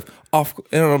 lots of I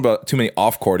don't know about too many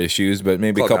off court issues, but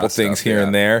maybe a couple things here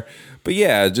and there. But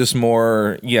just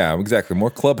more, exactly,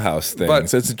 more clubhouse things.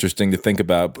 But it's interesting to think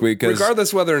about because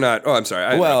regardless whether or not. Oh, I'm sorry.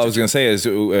 I was going to say is,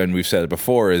 and we've said it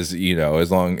before, is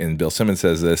as long and Bill Simmons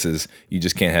says this is you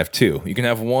just can't have 2. You can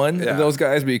have one of those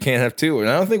guys, but you can't have 2. And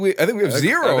I think we have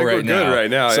 0 right we're now. Good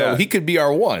right now. So he could be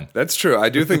our 1. That's true. I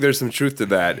do think there's some truth to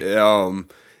that.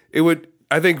 It would.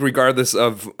 I think regardless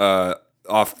of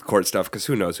off court stuff, because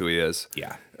who knows who he is.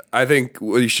 Yeah. I think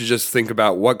we should just think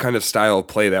about what kind of style of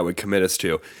play that would commit us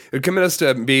to. It would commit us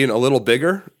to being a little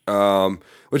bigger,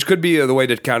 which could be the way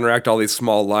to counteract all these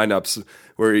small lineups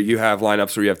where you have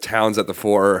lineups where you have Towns at the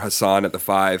 4, Hassan at the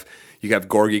 5. You have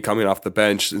Gorgie coming off the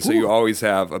bench, and so you always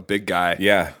have a big guy.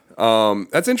 Yeah.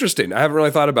 That's interesting. I haven't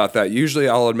really thought about that. Usually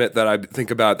I'll admit that I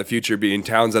think about the future being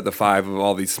Towns at the 5 of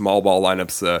all these small ball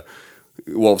lineups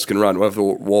Wolves can run. What if the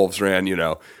Wolves ran,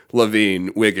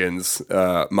 Levine, Wiggins,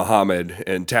 Muhammad,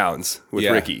 and Towns with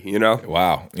Ricky,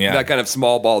 Wow. Yeah. That kind of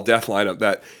small ball death lineup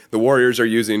that the Warriors are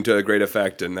using to great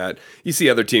effect and that you see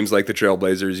other teams like the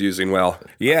Trailblazers using well.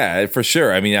 Yeah, for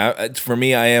sure. I mean, for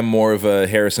me, I am more of a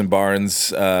Harrison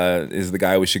Barnes is the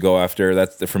guy we should go after.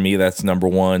 For me, that's number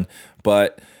 1.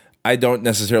 But I don't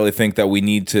necessarily think that we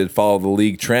need to follow the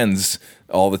league trends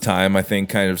all the time. I think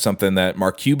kind of something that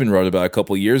Mark Cuban wrote about a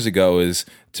couple of years ago is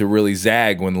to really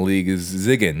zag when the league is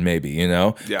zigging, maybe,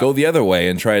 Go the other way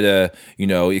and try to,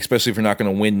 especially if you're not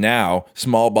going to win now,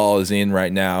 small ball is in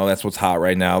right now. That's what's hot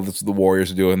right now. That's what the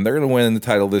Warriors are doing. They're going to win the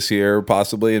title this year,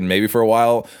 possibly, and maybe for a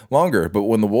while longer. But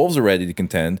when the Wolves are ready to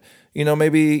contend,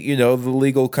 maybe, the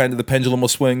legal kind of the pendulum will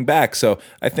swing back. So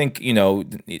I think, I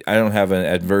don't have an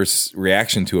adverse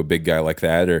reaction to a big guy like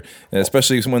that, or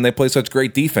especially when they play such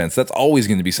great defense. That's always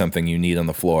going to be something you need on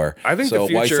the floor. I think so. The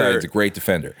future, Whiteside's a great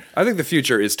defender. I think the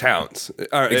future is Towns,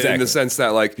 exactly. in the sense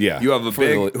that you have a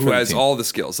big who has all the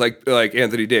skills, like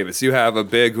Anthony Davis. You have a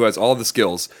big who has all the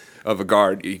skills of a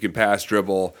guard. You can pass,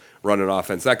 dribble, run an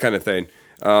offense, that kind of thing.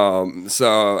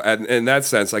 So in that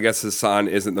sense, I guess Hassan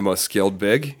isn't the most skilled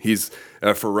big. He's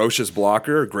a ferocious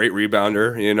blocker, a great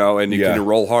rebounder, and you can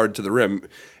roll hard to the rim.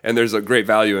 And there's a great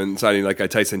value in signing like a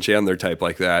Tyson Chandler type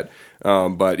like that.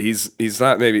 But he's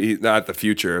not the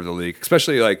future of the league,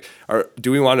 especially like,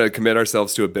 do we want to commit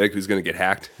ourselves to a big who's going to get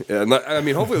hacked? I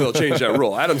mean, hopefully they'll change that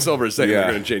rule. Adam Silver is saying they're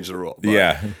going to change the rule.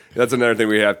 That's another thing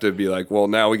we have to be like, well,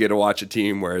 now we get to watch a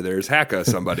team where there's Haka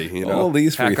somebody, all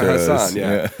these free throws.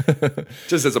 Hassan,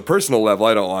 Just as a personal level,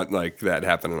 I don't want like that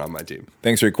happening on my team.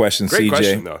 Thanks for your question, Great CJ.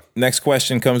 Question, though. Next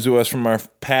question comes to us from our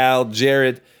pal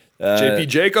Jared. JP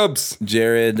Jacobs.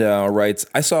 Jared writes,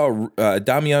 I saw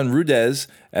Damian Rudez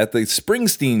at the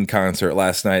Springsteen concert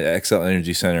last night at XL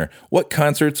Energy Center. What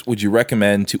concerts would you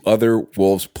recommend to other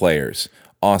Wolves players?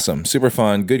 Awesome. Super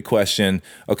fun. Good question.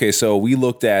 Okay, so we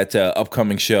looked at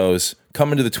upcoming shows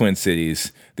coming to the Twin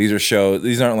Cities. These are shows.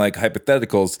 These aren't like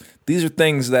hypotheticals. These are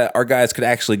things that our guys could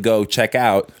actually go check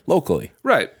out locally.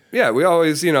 Right. Yeah, we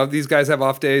always, these guys have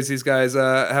off days. These guys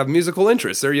have musical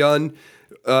interests. They're young.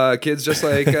 Kids just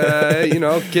like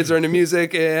kids are into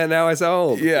music, and now it's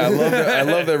old. Yeah, I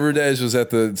love that Rudez was at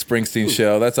the Springsteen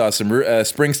show. That's awesome.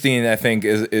 Springsteen, I think,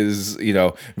 is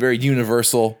very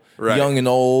universal. Right. Young and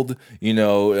old,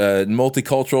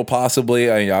 multicultural,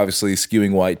 possibly. I mean, obviously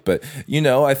skewing white, but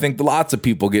I think lots of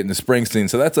people get into Springsteen,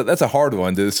 so that's a hard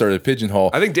one to sort of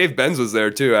pigeonhole. I think Dave Benz was there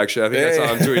too. Actually, I think I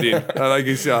saw him tweeting.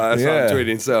 I saw him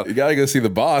tweeting. So you got to go see the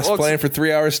Boss playing for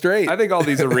 3 hours straight. I think all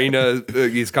these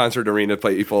these concert arena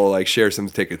people like share some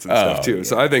tickets and stuff too. Yeah.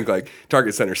 So I think like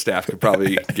Target Center staff could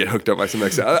probably get hooked up by some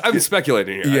extra. I'm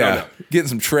speculating here. Yeah, getting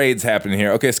some trades happening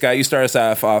here. Okay, Scott, you start us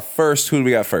off first. Who do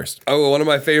we got first? Oh, one of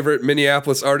my favorite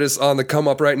Minneapolis artists on the come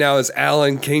up right now is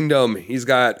Alan Kingdom. He's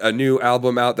got a new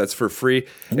album out that's for free.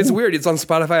 Ooh. It's weird. It's on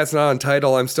Spotify. It's not on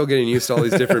Tidal. I'm still getting used to all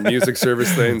these different music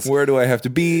service things. Where do I have to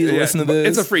be to listen to this?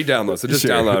 It's a free download, so just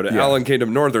download it. Yeah. Alan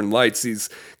Kingdom, Northern Lights. He's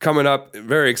coming up.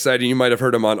 Very exciting. You might have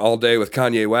heard him on All Day with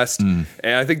Kanye West. And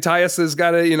I think Tyus has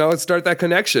got to, start that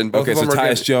connection. Both of them so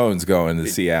Tyus Jones going to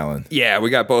see Alan. Yeah, we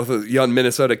got both of young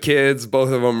Minnesota kids.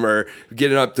 Both of them are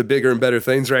getting up to bigger and better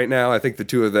things right now. I think the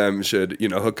two of them should,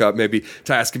 hook up. Maybe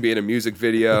Tyus can be in a music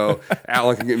video.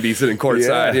 Alan can be sitting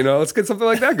courtside. Yeah. Let's get something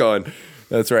like that going.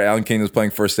 That's right. Alan Kingdom's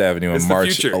playing First Avenue on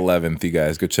March 11th. You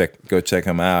guys go check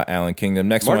him out. Alan Kingdom.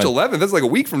 Next March 11th. That's like a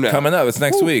week from now. Coming up. It's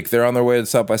next week. They're on their way to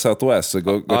South by Southwest. So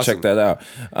go check that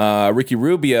out. Ricky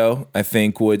Rubio, I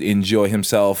think, would enjoy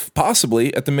himself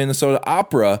possibly at the Minnesota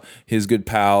Opera. His good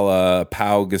pal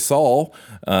Pau Gasol,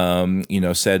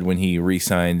 said when he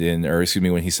signed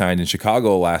in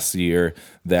Chicago last year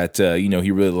that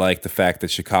he really liked the fact that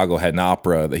Chicago had an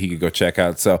opera that he could go check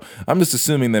out. So I'm just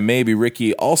assuming that maybe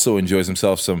Ricky also enjoys himself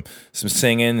some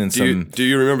singing and Do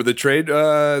you remember the trade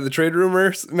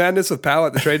rumor madness with Pau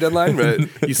at the trade deadline? But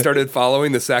he started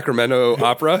following the Sacramento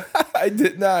Opera. I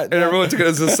did not. And everyone took it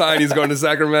as a sign he's going to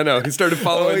Sacramento. He started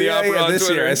following the opera on this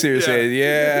Twitter. Year. I see what you're saying.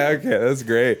 Yeah, okay, that's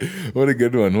great. What a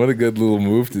good one. What a good little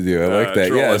move to do. I like that.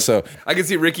 Trolling. Yeah, so I can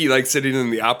see Ricky like sitting in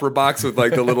the opera box with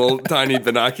like the little tiny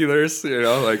binoculars,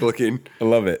 like looking. I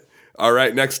love it. All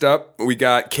right, next up we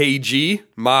got KG,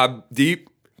 Mobb Deep.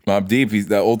 Mobb Deep, he's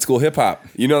the old school hip hop.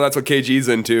 That's what KG's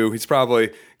into. He's probably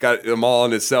got them all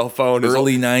on his cell phone.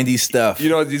 Early 90s stuff.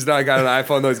 He's not got an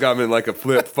iPhone though. He's got him in like a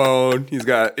flip phone. He's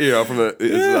got from the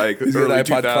early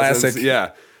 2000s. Classic.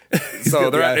 Yeah. So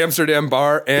they're at Amsterdam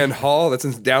Bar and Hall. That's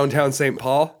in downtown St.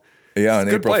 Paul. Yeah, on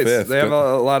April 5th. They have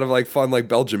a lot of like fun like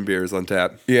Belgian beers on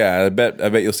tap. Yeah, I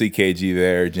bet you'll see KG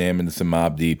there jamming to some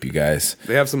Mobb Deep, you guys.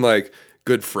 They have some like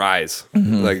good fries.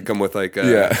 Like come with like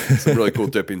some really cool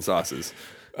dipping sauces.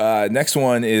 Next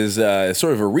one is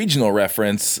sort of a regional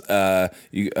reference.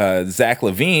 Zach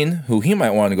Levine, who he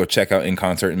might want to go check out in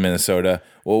concert in Minnesota.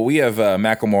 Well, we have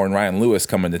Macklemore and Ryan Lewis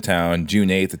coming to town June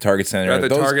 8th at Target Center. At the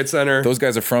Target Center. Those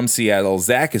guys are from Seattle.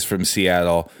 Zach is from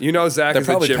Seattle. Zach is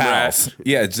probably a gym pals. rat.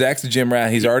 Yeah, Zach's a gym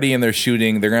rat. He's already in there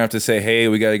shooting. They're going to have to say, hey,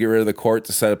 we got to get rid of the court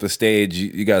to set up the stage.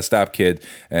 You got to stop, kid.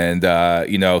 And,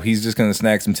 he's just going to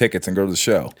snag some tickets and go to the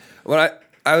show. Well,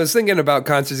 I was thinking about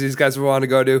concerts these guys would want to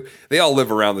go to. They all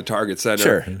live around the Target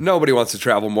Center. Sure. Nobody wants to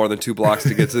travel more than 2 blocks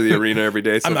to get to the arena every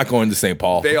day. So I'm not going to St.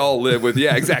 Paul. They all live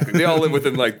exactly. They all live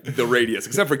within like the radius,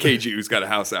 except for KG, who's got a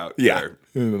house out there.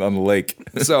 On the lake.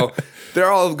 So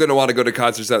they're all going to want to go to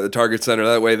concerts at the Target Center.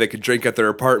 That way they can drink at their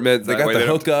apartment. They got the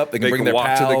hookup. They can bring their walk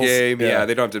pals. to the game. Yeah,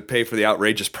 they don't have to pay for the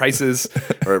outrageous prices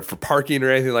or for parking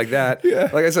or anything like that. Yeah.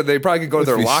 Like I said, they probably could go to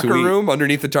their locker room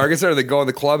underneath the Target Center. They go in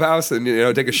the clubhouse and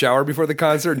take a shower before the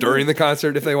concert, during the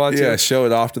concert if they want to. Yeah, show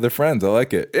it off to their friends. I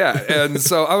like it. Yeah, and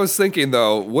so I was thinking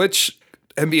though, which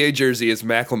NBA jersey is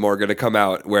Macklemore going to come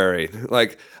out wearing?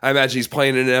 Like, I imagine he's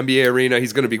playing in an NBA arena.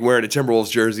 He's going to be wearing a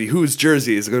Timberwolves jersey. Whose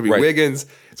jersey? Is it going to be Wiggins?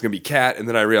 It's going to be Cat. And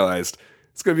then I realized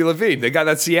It's going to be Levine. They got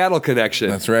that Seattle connection.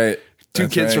 That's right. Two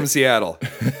kids from Seattle.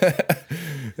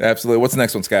 Absolutely. What's the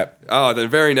next one, Scott? Oh, the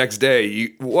very next day,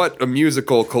 what a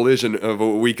musical collision of a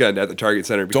weekend at the Target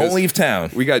Center. Don't leave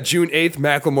town. We got June 8th,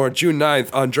 Macklemore. June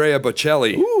 9th, Andrea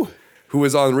Bocelli, who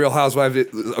was on Real Housewives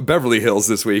of Beverly Hills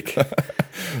this week.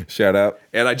 Shout out.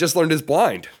 And I just learned he's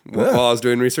blind while I was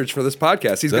doing research for this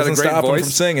podcast. He's Doesn't got a great stop voice. him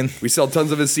from singing. We sell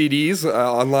tons of his CDs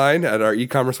online at our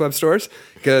e-commerce web stores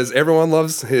because everyone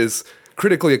loves his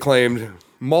critically acclaimed,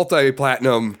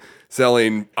 multi-platinum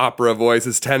selling opera voice,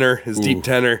 his tenor, his deep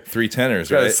tenor. 3 tenors,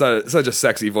 right? Such a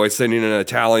sexy voice, singing in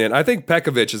Italian. I think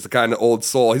Pekovic is the kind of old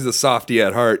soul. He's a softie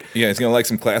at heart. Yeah, he's going to like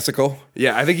some classical.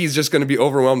 Yeah, I think he's just going to be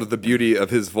overwhelmed with the beauty of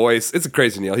his voice. It's a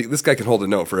crazy deal. This guy can hold a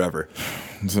note forever.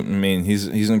 I mean, he's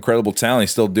an incredible talent.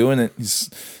 He's still doing it. He's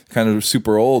kind of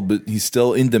super old, but he's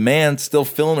still in demand, still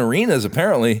filling arenas,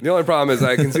 apparently. The only problem is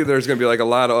I can see there's going to be like a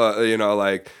lot of,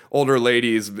 like older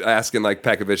ladies asking like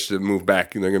Pekovic to move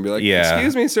back. And they're going to be like,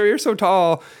 excuse me, sir, you're so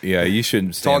tall. Yeah, you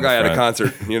shouldn't stand Tall guy in at a front.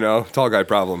 concert, tall guy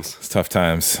problems. It's tough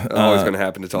times. Always going to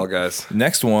happen to tall guys.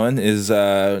 Next one is,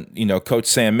 Coach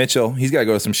Sam Mitchell. He's got to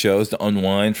go to some shows to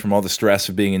unwind from all the stress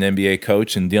of being an NBA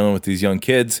coach and dealing with these young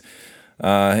kids.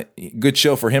 Good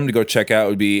show for him to go check out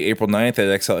would be April 9th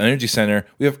at XL Energy Center.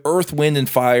 We have Earth, Wind, and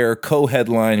Fire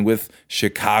co-headline with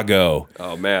Chicago.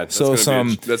 Oh, man. That's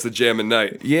that's the jamming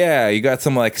night. Yeah, you got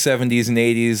some like 70s and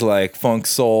 80s like funk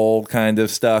soul kind of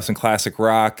stuff, some classic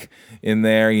rock in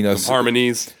there. Some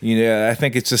harmonies. I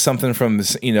think it's just something from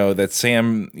this, that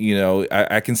Sam,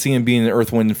 I can see him being an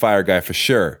Earth, Wind, and Fire guy for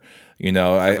sure.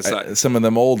 Some of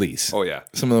them oldies. Oh, yeah.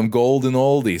 Some of them golden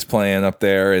oldies playing up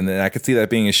there. And I could see that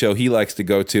being a show he likes to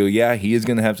go to. Yeah, he is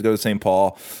going to have to go to St.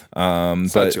 Paul.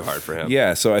 It's not too hard for him.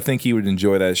 Yeah, so I think he would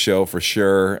enjoy that show for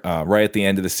sure. Right at the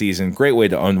end of the season. Great way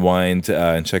to unwind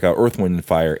and check out Earth, Wind, and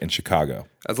Fire in Chicago.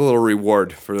 That's a little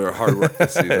reward for their hard work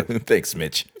this season. Thanks,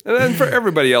 Mitch. And then for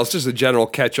everybody else, just a general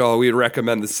catch-all, we'd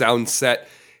recommend the Soundset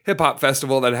hip-hop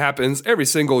festival that happens every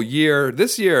single year.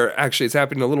 This year, actually, it's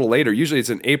happening a little later. Usually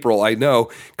it's in April, I know,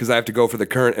 because I have to go for the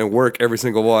Current and work every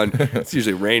single one. It's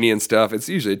usually rainy and stuff. It's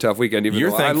usually a tough weekend, even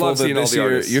though I love seeing all the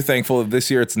artists. You're thankful that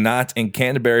this year it's not in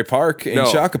Canterbury Park in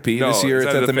Shakopee. This year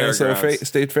it's at the Minnesota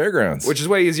State Fairgrounds. Which is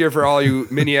way easier for all you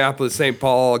Minneapolis, St.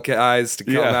 Paul guys to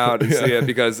come out and see it,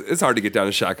 because it's hard to get down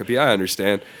to Shakopee. I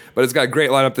understand. But it's got a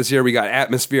great lineup this year. We got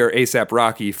Atmosphere, A$AP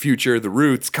Rocky, Future, The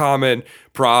Roots, Common,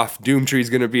 Prof, Doomtree's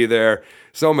going to be there.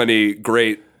 So many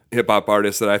great hip-hop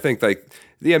artists that I think, like,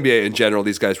 the NBA in general,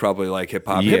 these guys probably like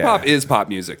hip-hop. Yeah. Hip-hop is pop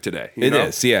music today. It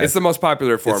is, yeah. It's the most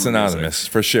popular form It's of music. synonymous,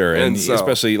 for sure. And so,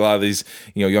 especially a lot of these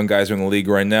young guys who are in the league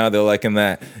right now, they're liking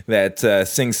that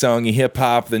sing-songy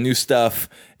hip-hop, the new stuff,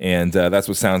 and that's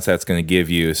what Soundset's going to give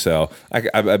you. So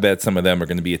I bet some of them are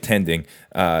going to be attending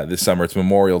this summer. It's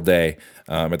Memorial Day.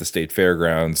 At the State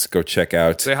Fairgrounds. Go check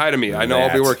out. Say hi to me. I know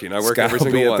I'll be working. I work every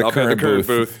single one. I'll be at the Current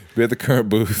booth. Be at the Current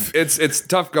booth. It's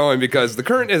tough going because the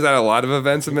Current is at a lot of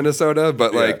events in Minnesota,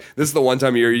 but like this is the one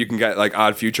time a year you can get like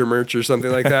Odd Future merch or something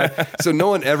like that. So no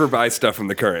one ever buys stuff from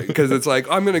the Current because it's like,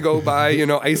 I'm going to go buy,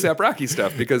 A$AP Rocky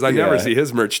stuff because I never see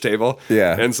his merch table.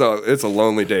 Yeah. And so it's a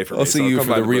lonely day for me. I'll see you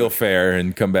for the real fair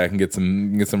and come back and get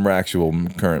some actual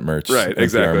Current merch. Right,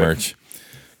 exactly. Merch.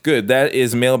 Good. That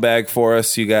is mailbag for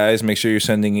us, you guys. Make sure you're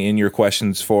sending in your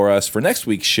questions for us for next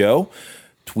week's show.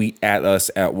 Tweet at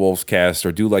us at Wolvescast,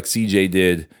 or do like CJ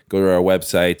did. Go to our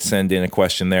website, send in a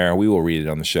question there. We will read it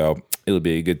on the show. It'll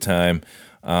be a good time.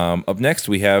 Up next,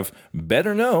 we have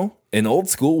Better Know, an Old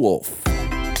School Wolf.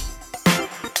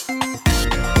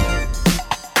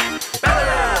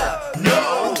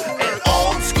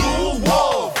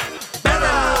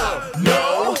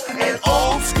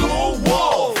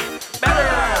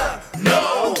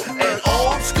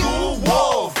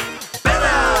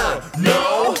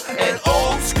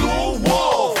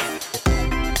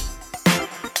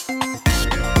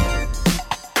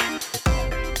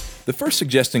 The first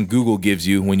suggestion Google gives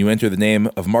you when you enter the name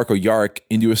of Marko Jaric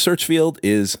into a search field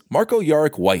is Marko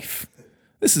Jaric wife.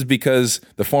 This is because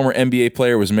the former NBA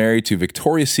player was married to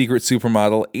Victoria's Secret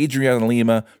supermodel Adriana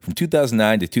Lima from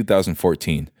 2009 to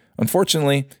 2014.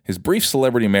 Unfortunately, his brief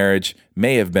celebrity marriage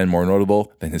may have been more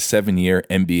notable than his 7-year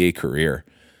NBA career.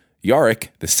 Jaric,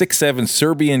 the 6'7"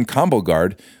 Serbian combo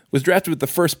guard, was drafted with the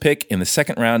first pick in the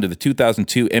second round of the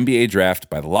 2002 NBA draft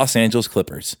by the Los Angeles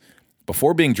Clippers.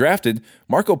 Before being drafted,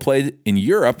 Marko played in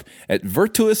Europe at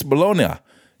Virtus Bologna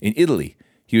in Italy.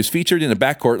 He was featured in a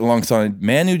backcourt alongside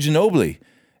Manu Ginobili,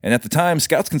 and at the time,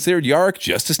 scouts considered Jaric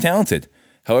just as talented.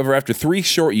 However, after 3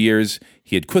 short years,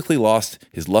 he had quickly lost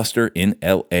his luster in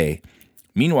L.A.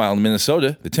 Meanwhile, in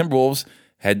Minnesota, the Timberwolves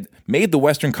had made the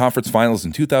Western Conference Finals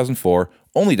in 2004,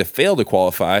 only to fail to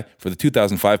qualify for the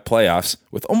 2005 playoffs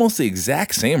with almost the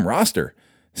exact same roster.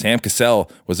 Sam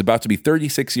Cassell was about to be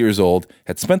 36 years old,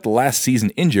 had spent the last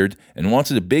season injured, and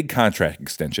wanted a big contract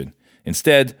extension.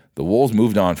 Instead, the Wolves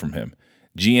moved on from him.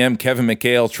 GM Kevin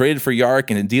McHale traded for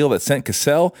Yarrick in a deal that sent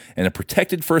Cassell and a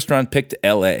protected first-round pick to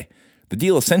LA. The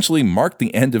deal essentially marked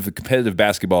the end of the competitive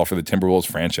basketball for the Timberwolves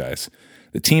franchise.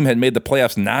 The team had made the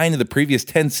playoffs 9 of the previous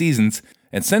 10 seasons,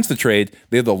 and since the trade,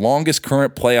 they have the longest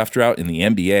current playoff drought in the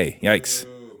NBA. Yikes.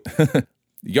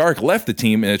 Yarrick left the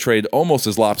team in a trade almost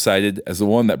as lopsided as the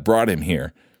one that brought him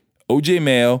here. O.J.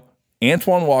 Mayo,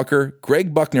 Antoine Walker,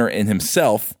 Greg Buckner, and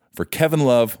himself for Kevin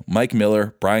Love, Mike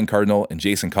Miller, Brian Cardinal, and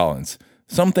Jason Collins.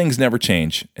 Some things never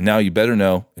change, and now you better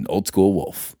know an old school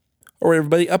Wolf. All right,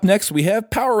 everybody, up next we have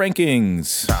Power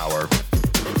Rankings. Power.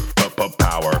 Power.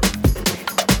 Power.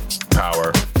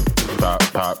 Power.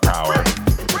 Power. Power.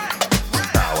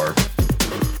 Power.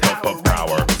 Power.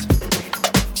 Power.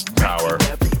 Power.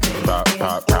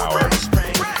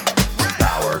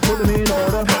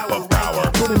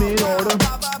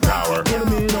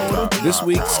 This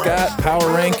week, Scott, Power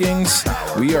Rankings,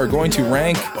 we are going to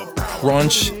rank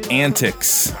Crunch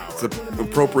Antics. It's an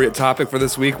appropriate topic for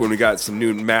this week when we got some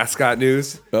new mascot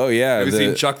news. Oh, yeah. Have you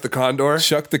seen Chuck the Condor?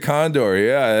 Chuck the Condor,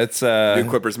 yeah. It's new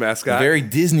Clippers mascot. Very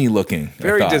Disney looking.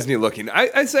 Very Disney looking.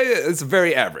 I'd say it's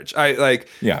very average.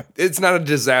 Yeah. It's not a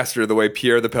disaster the way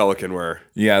Pierre the Pelican were.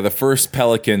 Yeah, the first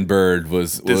pelican bird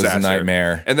was a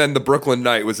nightmare. And then the Brooklyn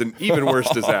Knight was an even worse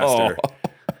disaster.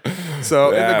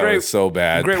 So that in the great, was so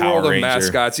bad. Great Power world of Ranger.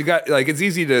 Mascots, you got it's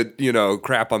easy to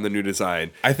crap on the new design.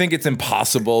 I think it's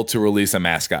impossible to release a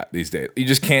mascot these days. You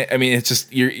just can't. I mean, it's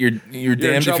just you're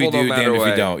damned if you do, damned if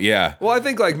you don't. Yeah. Well, I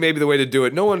think maybe the way to do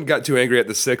it. No one got too angry at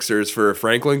the Sixers for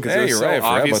Franklin because it was so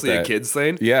obviously a kids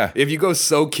thing. Yeah. If you go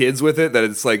so kids with it that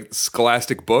it's like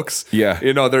Scholastic books. Yeah.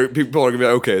 People are gonna be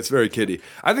like, okay, it's very kiddie.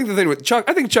 I think the thing with Chuck,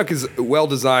 I think Chuck is well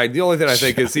designed. The only thing I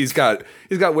think is he's got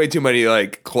way too many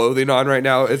clothing on right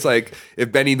now. It's like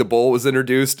if Benny the Bull was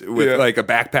introduced with a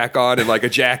backpack on and a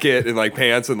jacket and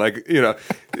pants and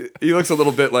he looks a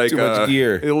little bit like too much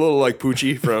gear, a little like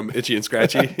Poochie from Itchy and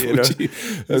Scratchy.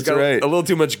 Poochie. That's right. A little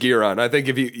too much gear on. I think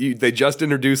if they just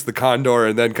introduced the Condor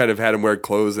and then kind of had him wear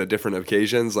clothes at different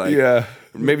occasions,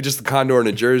 maybe just the Condor in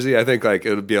a jersey, I think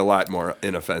it would be a lot more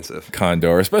inoffensive.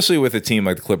 Condor, especially with a team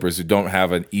like the Clippers who don't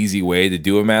have an easy way to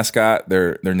do a mascot.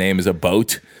 Their name is a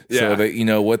boat. So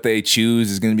that what they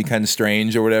choose is going to be kind of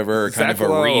strange or whatever, or kind of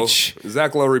a reach.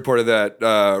 Zach Lowe reported that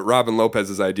Robin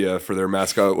Lopez's idea for their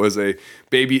mascot was a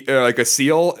baby, a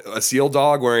seal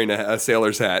dog wearing a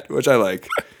sailor's hat, which I like.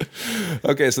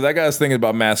 Okay, so that got us thinking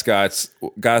about mascots,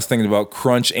 got us thinking about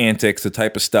Crunch Antics, the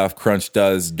type of stuff Crunch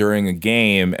does during a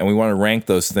game, and we want to rank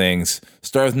those things.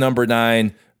 Start with number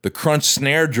 9, the Crunch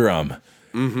Snare Drum.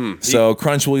 Mm-hmm. So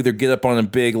Crunch will either get up on a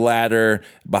big ladder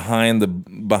behind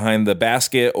the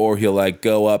basket, or he'll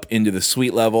go up into the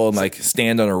suite level and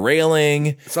stand on a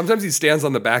railing. Sometimes he stands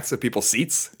on the backs of people's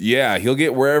seats. Yeah, he'll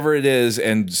get wherever it is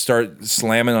and start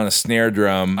slamming on a snare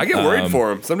drum. I get worried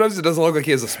for him. Sometimes it doesn't look like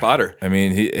he has a spotter. I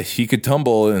mean, he could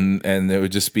tumble and it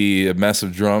would just be a mess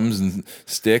of drums and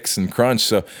sticks and crunch.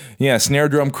 So yeah, snare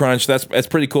drum Crunch. That's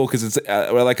pretty cool because it's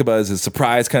what I like about it is his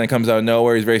surprise kind of comes out of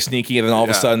nowhere. He's very sneaky, and then all of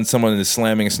a sudden someone is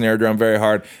slamming a snare drum very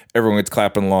hard. Everyone gets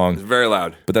clapping along. It's very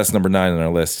loud. But that's number 9 on our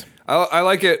list. I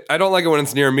like it. I don't like it when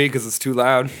it's near me because it's too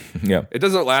loud. Yeah, it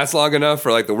doesn't last long enough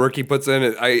for the work he puts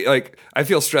in. I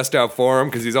feel stressed out for him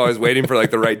because he's always waiting for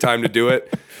the right time to do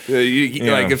it.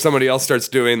 If somebody else starts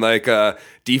doing a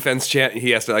defense chant,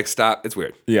 he has to stop. It's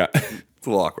weird. Yeah, it's a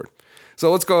little awkward.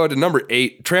 So let's go to number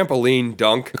 8, trampoline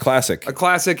dunk. A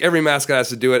classic. Every mascot has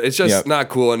to do it. It's just not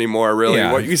cool anymore, really.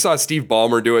 Yeah. You saw Steve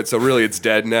Ballmer do it, so really it's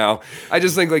dead now. I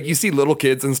just think you see little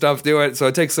kids and stuff do it, so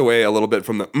it takes away a little bit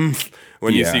from the oomph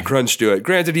when you see Crunch do it.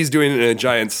 Granted, he's doing it in a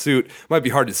giant suit. Might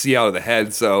be hard to see out of the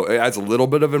head, so it adds a little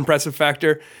bit of impressive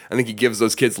factor. I think he gives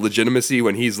those kids legitimacy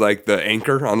when he's the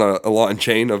anchor on a long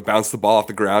chain of bounce the ball off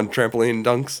the ground trampoline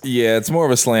dunks. Yeah, it's more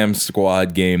of a slam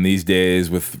squad game these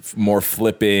days with more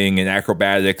flipping and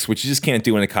acrobatics, which you just can't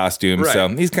do in a costume. Right. So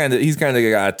he's kind of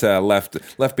got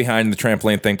left behind in the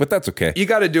trampoline thing, but that's okay. You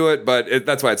got to do it, but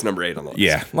that's why it's number 8 on the list.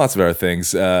 Yeah, lots of other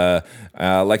things.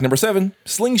 Like number 7,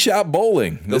 slingshot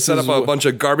bowling. They'll set up a bunch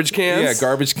of garbage cans. Yeah,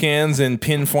 garbage cans in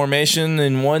pin formation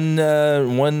in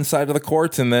one side of the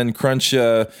court, and then Crunch,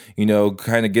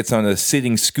 kind of gets on a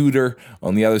sitting scooter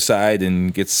on the other side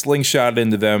and gets slingshot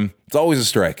into them. It's always a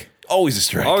strike. always a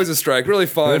strike. Always a strike. Really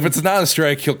fun. If it's not a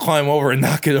strike, he'll climb over and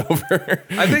knock it over.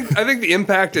 I think the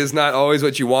impact is not always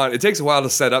what you want. It takes a while to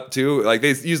set up too. Like they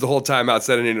use the whole timeout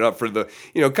setting it up for the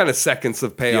kind of seconds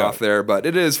of payoff there. But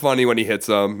it is funny when he hits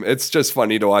them. It's just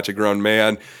funny to watch a grown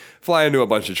man fly into a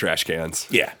bunch of trash cans.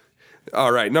 Yeah.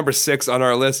 All right, number 6 on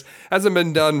our list hasn't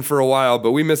been done for a while,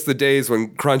 but we miss the days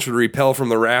when Crunch would repel from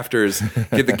the rafters,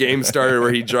 get the game started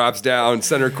where he drops down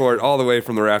center court all the way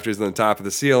from the rafters to the top of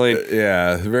the ceiling.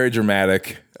 Yeah, very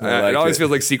dramatic. It always feels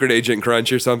like Secret Agent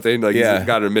Crunch or something. Like he's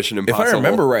got a Mission Impossible. If I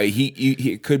remember right,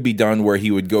 he could be done where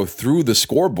he would go through the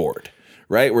scoreboard.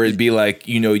 Right, where it'd be like,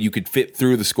 you could fit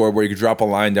through the scoreboard. You could drop a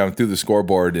line down through the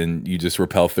scoreboard, and you just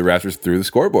repel the rafters through the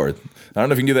scoreboard. I don't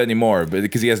know if you can do that anymore, but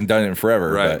because he hasn't done it in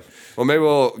forever. Right. But. Well, maybe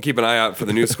we'll keep an eye out for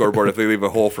the new scoreboard if they leave a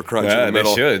hole for Crunch in the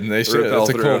middle. They should. That's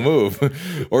a cool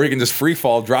move. Or you can just free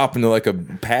fall, drop into like a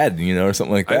pad, or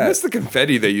something like that. I miss the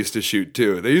confetti they used to shoot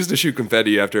too. They used to shoot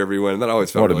confetti after every win. That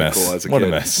always felt really cool as a kid. What a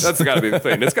mess. That's got to be the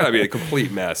thing. It's got to be a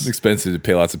complete mess. It's expensive to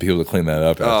pay lots of people to clean that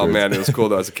up. Oh man, it was cool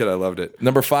though. As a kid, I loved it.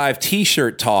 Number 5,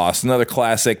 T-shirt toss. Another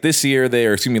classic. Last year,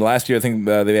 I think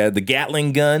they had the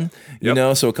Gatling gun.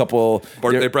 So a couple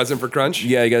birthday present for Crunch.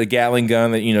 Yeah, you got a Gatling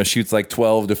gun that shoots like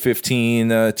 12 to 15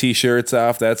 T-shirts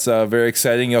off. That's very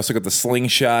exciting. You also got the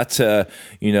slingshot.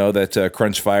 That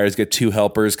Crunch fires. Get 2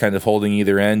 helpers kind of holding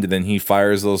either end, and then he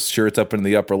fires those shirts up into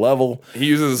the upper level. He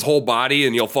uses his whole body,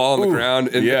 and you'll fall on the ground.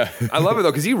 And yeah, I love it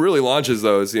though because he really launches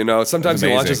those. Sometimes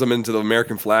he launches them into the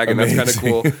American flag, and that's kind of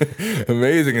cool.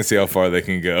 Amazing to see how far they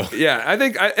can go. Yeah, I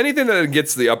think anything that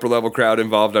gets the upper level crowd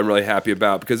involved, I'm really happy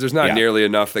about because there's not nearly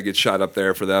enough that gets shot up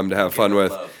there for them to have fun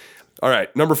with. All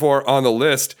right, number 4 on the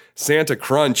list, Santa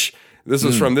Crunch. This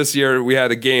was from this year. We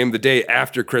had a game the day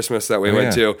after Christmas that we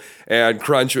went to, and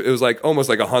Crunch, it was like almost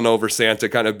like a hunt over Santa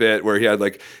kind of bit where he had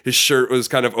like his shirt was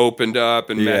kind of opened up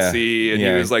and messy, and he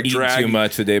was like dragging too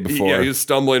much the day before. Yeah, he was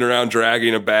stumbling around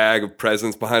dragging a bag of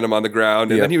presents behind him on the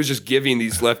ground, and then he was just giving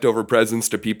these leftover presents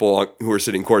to people who were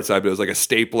sitting courtside. But it was like a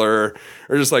stapler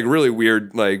or just like really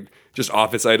weird, like just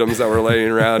office items that were laying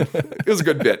around. It was a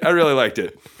good bit. I really liked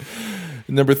it.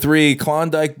 Number 3,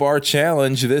 Klondike Bar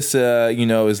Challenge. This,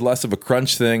 is less of a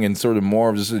Crunch thing and sort of more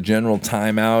of just a general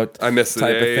timeout I miss the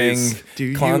type days. of thing.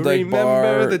 Do Klondike you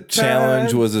remember Bar the time?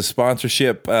 Challenge was a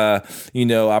sponsorship,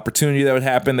 opportunity that would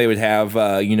happen. They would have,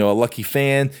 a lucky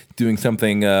fan doing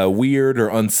something weird or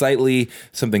unsightly,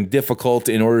 something difficult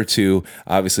in order to,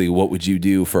 obviously, what would you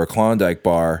do for a Klondike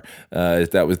bar?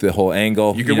 That was the whole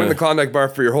angle. You can win the Klondike Bar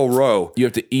for your whole row. You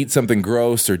have to eat something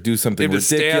gross or do something ridiculous.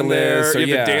 Stand there.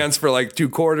 You have to dance for like 2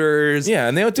 quarters. Yeah,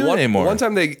 and they don't do it anymore. One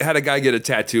time they had a guy get a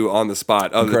tattoo on the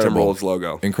spot of the Timberwolves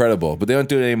logo. Incredible. But they don't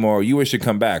do it anymore. You wish it'd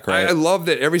come back, right? I love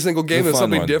that every single game is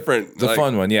something different. It's a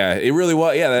fun one, yeah. It really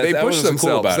was. Yeah, they that push was themselves.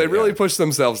 Cool about they it, really push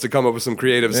themselves to come up with some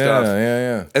creative stuff.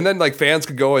 Yeah. And then like fans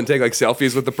could go and take like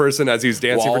selfies with the person as he's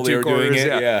dancing while for 2 quarters.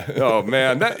 Oh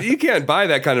man, you can't buy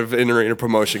that kind of in-arena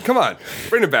promotion. Come on,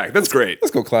 bring it back. That's great.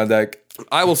 Let's go Klondike.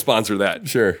 I will sponsor that.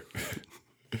 Sure.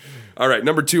 All right,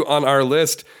 number 2 on our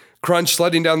list. Crunch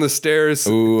sledding down the stairs.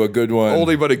 Ooh, a good one.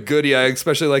 Oldie but a goodie. I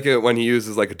especially like it when he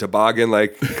uses like a toboggan,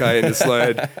 like kind of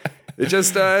sled. It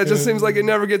just seems like it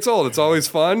never gets old. It's always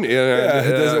fun. He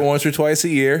does it once or twice a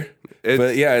year.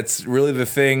 But yeah, it's really the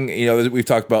thing. We've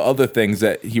talked about other things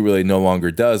that he really no longer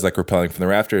does, like rappelling from the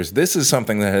rafters. This is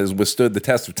something that has withstood the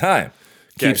test of time.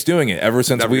 Keeps doing it ever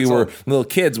since we were little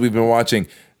kids. We've been watching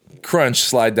Crunch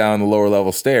slide down the lower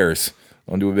level stairs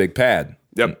onto a big pad.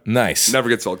 Yep, nice. Never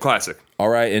gets old. Classic. All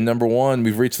right, and number 1,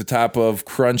 we've reached the top of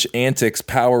Crunch Antics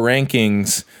Power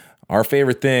Rankings. Our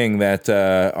favorite thing that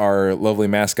our lovely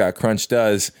mascot Crunch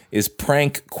does is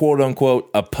prank, quote-unquote,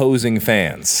 opposing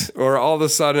fans. Or all of a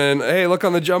sudden, hey, look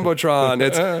on the Jumbotron.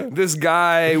 It's this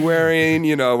guy wearing,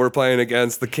 we're playing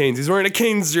against the Kings. He's wearing a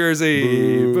Kings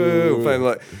jersey. Boo.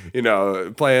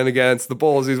 Playing against the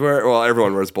Bulls. He's wearing,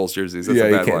 everyone wears Bulls jerseys. That's a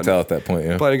bad you can't one. tell at that point.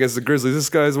 Yeah. Playing against the Grizzlies. This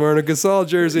guy's wearing a Gasol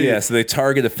jersey. Yeah, so they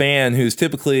target a fan who's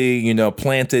typically,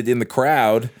 planted in the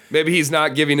crowd. Maybe he's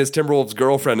not giving his Timberwolves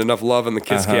girlfriend enough love in the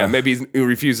kiss cam. Maybe he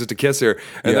refuses to kiss her,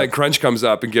 and then Crunch comes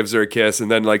up and gives her a kiss,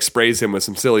 and then like sprays him with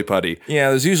some silly putty. Yeah,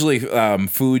 there's usually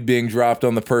food being dropped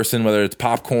on the person, whether it's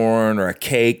popcorn or a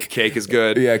cake. Cake is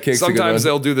good. Yeah, cake's Sometimes a good one.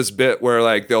 they'll do this bit where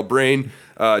like they'll bring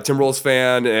Timberwolves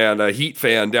fan and a Heat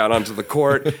fan down onto the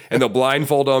court, and they'll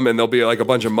blindfold them, and there'll be like a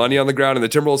bunch of money on the ground, and the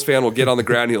Timberwolves fan will get on the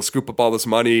ground, and he'll scoop up all this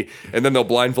money, and then they'll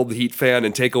blindfold the Heat fan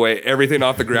and take away everything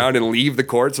off the ground and leave the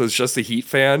court, so it's just the Heat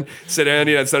fan sitting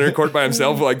at center court by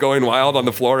himself, like going wild on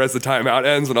the floor as the timeout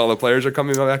ends and all the players are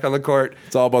coming back on the court.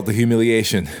 It's all about the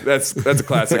humiliation. That's a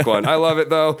classic one. I love it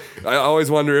though. I always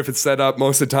wonder if it's set up.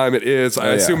 Most of the time it is. I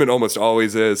assume it almost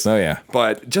always is. Oh yeah.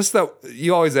 But just that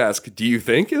you always ask, do you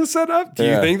think it was set up? Do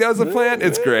you think that was a plan?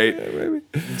 It's great.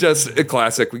 Just a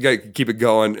classic. We got to keep it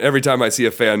going. Every time I see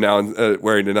a fan now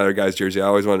wearing another guy's jersey, I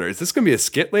always wonder, is this going to be a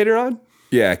skit later on?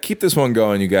 Yeah, keep this one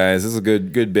going, you guys. This is a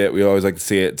good bit. We always like to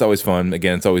see it. It's always fun.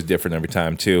 Again, it's always different every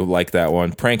time, too. Like that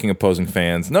one. Pranking opposing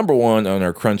fans. Number 1 on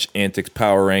our Crunch Antics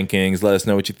Power Rankings. Let us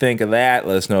know what you think of that.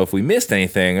 Let us know if we missed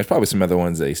anything. There's probably some other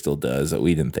ones that he still does that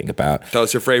we didn't think about. Tell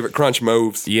us your favorite Crunch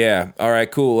moves. Yeah. All right,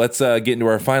 cool. Let's get into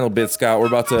our final bit, Scott. We're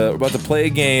about to play a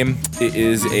game. It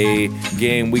is a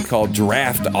game we call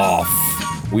Draft Off.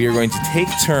 We are going to take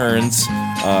turns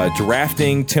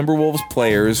drafting Timberwolves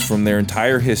players from their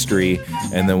entire history,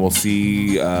 and then we'll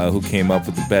see who came up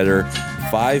with the better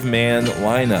 5-man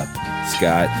lineup.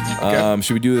 Scott, Okay.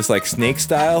 Should we do this like snake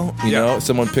style? You know,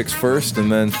 someone picks first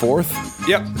and then fourth?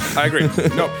 Yep, I agree.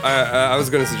 No, I was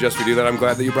going to suggest we do that. I'm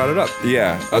glad that you brought it up.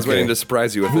 Yeah. I was waiting to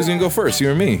surprise you with Who's it. going to go first, you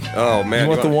or me? Oh, man. You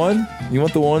want the 1? You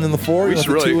want the 1 and the 4? We You should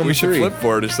want the 2 and we the should 3? flip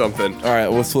for it or something. All right,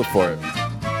 let's flip for it.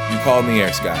 You call in the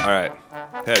air, Scott. All right.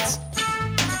 Heads.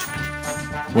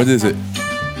 What is it?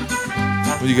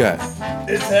 What do you got?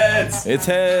 It's heads. It's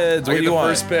heads. What I do get you the want?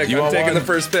 first pick. You I'm want taking one? the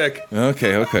first pick.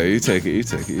 Okay. You take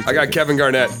it. I got Kevin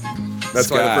Garnett.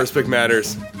 That's why the Scott. first pick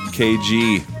matters.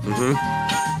 KG.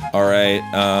 Mm-hmm. All right.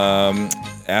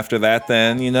 After that,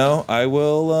 then I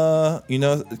will.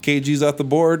 KG's off the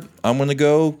board. I'll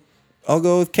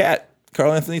go with Cat.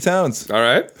 Karl Anthony Towns. All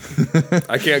right.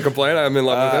 I can't complain. I'm in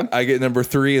love with him. I get number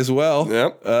 3 as well.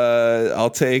 Yep. I'll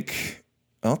take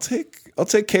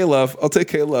K-Love. I'll take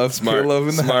K-Love. Smart. K-Love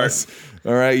in the Smart. house.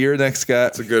 All right, you're next,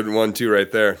 Scott. It's a good 1-2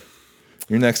 right there.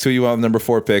 You're next. Who you want number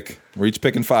 4 pick? We're each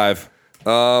picking 5.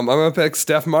 I'm going to pick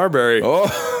Steph Marbury. Oh,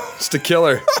 Just a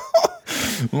killer.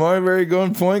 Marbury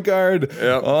going point guard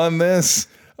on this.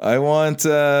 I want...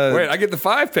 Wait, I get the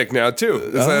 5 pick now,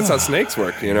 too. That's how snakes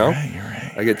work, you know? You're right.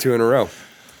 I get 2 in a row.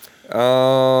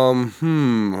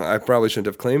 I probably shouldn't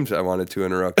have claimed I wanted 2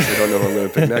 in a row because I don't know who I'm going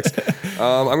to pick next.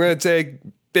 I'm going to take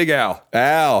Big Al.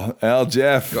 Al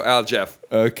Jeff. Go Al Jeff.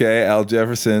 Okay, Al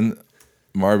Jefferson.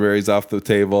 Marbury's off the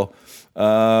table.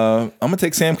 I'm going to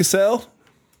take Sam Cassell.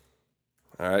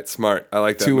 All right, smart. I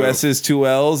like that. 2 move. S's, 2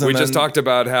 L's. And We just talked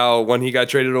about how when he got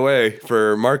traded away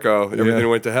for Marco, everything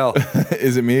went to hell.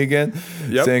 Is it me again?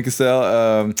 Yep. Sam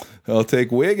Cassell. I'll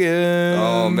take Wiggins.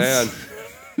 Oh, man.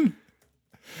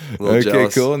 Okay,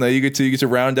 jealous. cool. Now you get to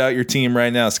round out your team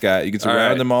right now, Scott. You get to All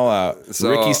round right. them all out. So,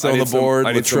 Ricky's still I on the need some- board.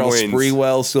 I need some Latrell wins.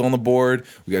 Sprewell still on the board.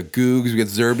 We got Googs. We got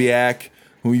Zerbiak.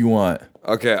 Who you want?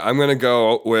 Okay, I'm going to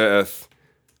go with...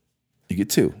 You get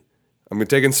 2. I'm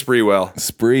taking Sprewell.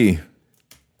 Spree.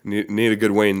 Need a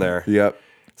good Wayne there. Yep.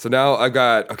 So now I've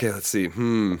got... Okay, let's see.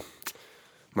 My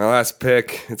last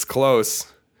pick. It's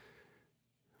close.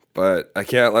 But I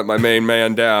can't let my main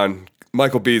man down.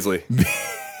 Michael Beasley.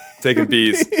 Taking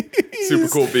bees. Super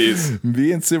cool bees.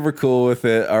 Being super cool with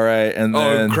it. All right. And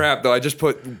then... Oh, crap, though. I just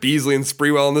put Beasley and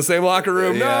Sprewell in the same locker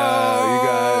room. Yeah, No!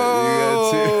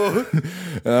 you got 2.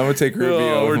 And I'm gonna take Rubio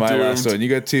Oh, with we're my last doomed. one.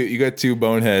 You got 2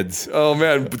 boneheads. Oh,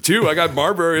 man. 2. I got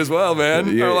Marbury as well,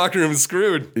 man. Yeah. Our locker room is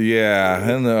screwed. Yeah,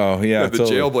 I know. Yeah, The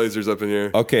totally. Jailblazers up in here.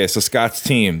 Okay, so Scott's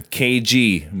team: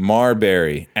 KG,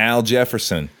 Marbury, Al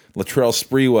Jefferson, Latrell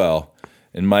Sprewell,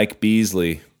 and Mike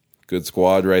Beasley. Good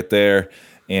squad right there.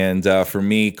 And for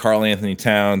me, Karl Anthony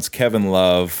Towns, Kevin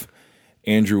Love,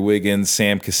 Andrew Wiggins,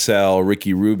 Sam Cassell,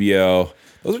 Ricky Rubio.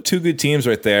 Those are 2 good teams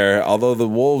right there. Although the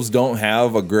Wolves don't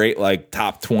have a great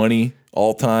top 20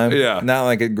 all time. Yeah. Not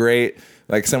like a great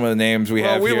some of the names we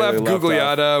have We here. left they off.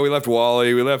 Gugliotta. We left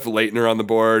Wally. We left Leitner on the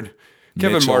board.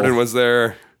 Kevin Mitchell. Martin was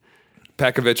there.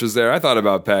 Pekovic was there. I thought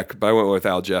about Peck, but I went with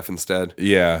Al Jeff instead.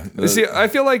 Yeah. See, I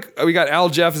feel like we got Al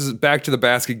Jeff is back to the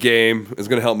basket game, is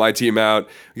going to help my team out.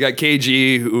 We got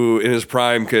KG, who in his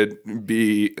prime could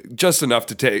be just enough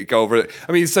to take over.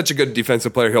 I mean, he's such a good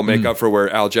defensive player, he'll make up for where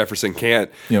Al Jefferson can't.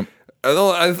 Yep.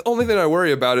 The only thing I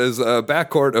worry about is a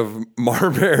backcourt of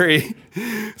Marbury,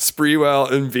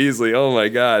 Sprewell, and Beasley. Oh my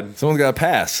God, Someone's got to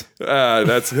pass.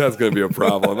 that's going to be a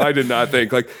problem. I did not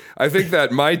think I think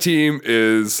that my team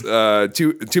is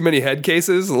too many head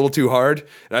cases, a little too hard,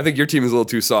 and I think your team is a little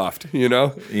too soft. You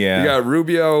know, Yeah. You got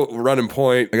Rubio running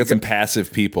point. I got some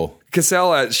passive people.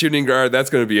 Cassell at shooting guard, that's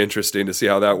going to be interesting to see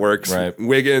how that works. Right.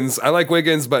 Wiggins, I like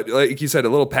Wiggins, but like you said, a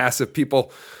little passive.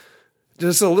 People,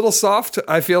 just a little soft.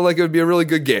 I feel like it would be a really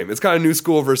good game. It's kind of new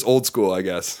school versus old school, I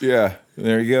guess. Yeah,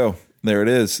 there you go. There it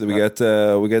is. We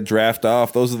got draft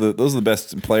off. Those are the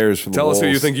best players for the Tell Wolves. us who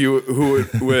you think who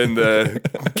would win the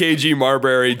KG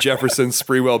Marbury, Jefferson,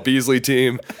 Sprewell, Beasley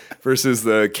team versus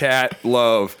the Cat,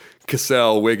 Love,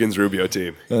 Cassell, Wiggins, Rubio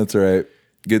team. That's right.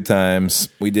 Good times.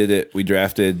 We did it. We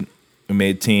drafted. We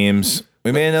made teams.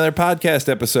 We made another podcast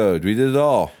episode. We did it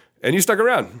all. And you stuck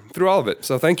around through all of it.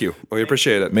 So thank you. We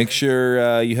appreciate it. Make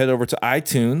sure you head over to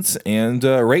iTunes and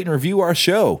rate and review our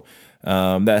show.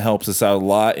 That helps us out a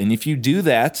lot. And if you do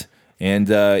that, and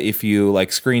if you like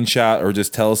screenshot or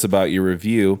just tell us about your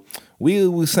review, we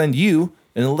will send you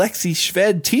an Alexi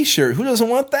Shved t-shirt. Who doesn't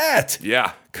want that?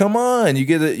 Yeah. Come on, you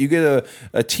get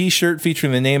a t-shirt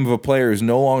featuring the name of a player who's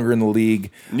no longer in the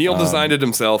league. Neil designed it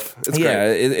himself. It's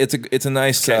great. It's a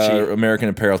nice American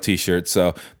Apparel t-shirt.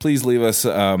 So please leave us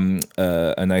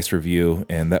a nice review,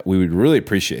 and that we would really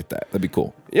appreciate that. That'd be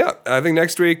cool. Yeah, I think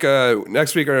next week or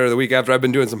the week after, I've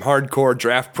been doing some hardcore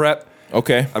draft prep.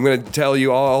 Okay. I'm going to tell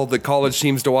you all the college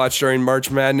teams to watch during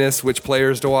March Madness, which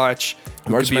players to watch.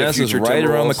 March Madness is right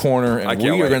around the corner, and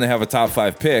we are going to have a top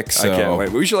 5 pick. So. I can't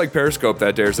wait. We should like Periscope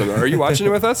that day or something. Are you watching it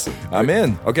with us? I'm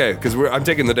in. Okay, because I'm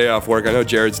taking the day off work. I know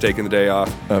Jared's taking the day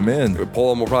off. I'm in.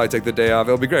 Pullum will probably take the day off.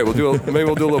 It'll be great. Maybe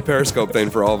we'll do a little Periscope thing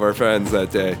for all of our friends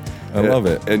that day. I love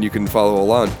it. And you can follow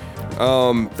along.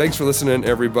 Thanks for listening,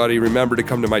 everybody. Remember to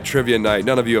come to my trivia night.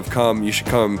 None of you have come. You should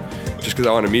come just because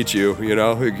I want to meet you. You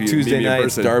know, Tuesday meet me in night,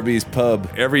 person. Darby's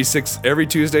Pub. Every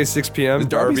Tuesday, 6 p.m. Is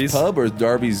Darby's Pub or is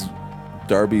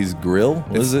Darby's Grill?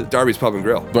 What is it? Darby's Pub and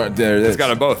Grill. But there it is. It's got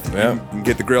them both. Yeah. You can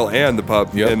get the grill and the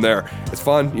pub in there. It's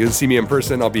fun. You'll see me in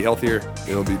person. I'll be healthier.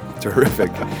 It'll be terrific.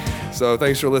 So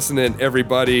thanks for listening,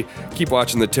 everybody. Keep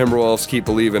watching the Timberwolves. Keep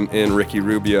believing in Ricky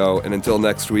Rubio. And until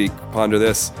next week, ponder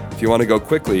this. If you want to go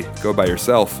quickly, go by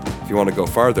yourself. If you want to go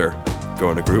farther,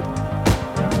 go in a group.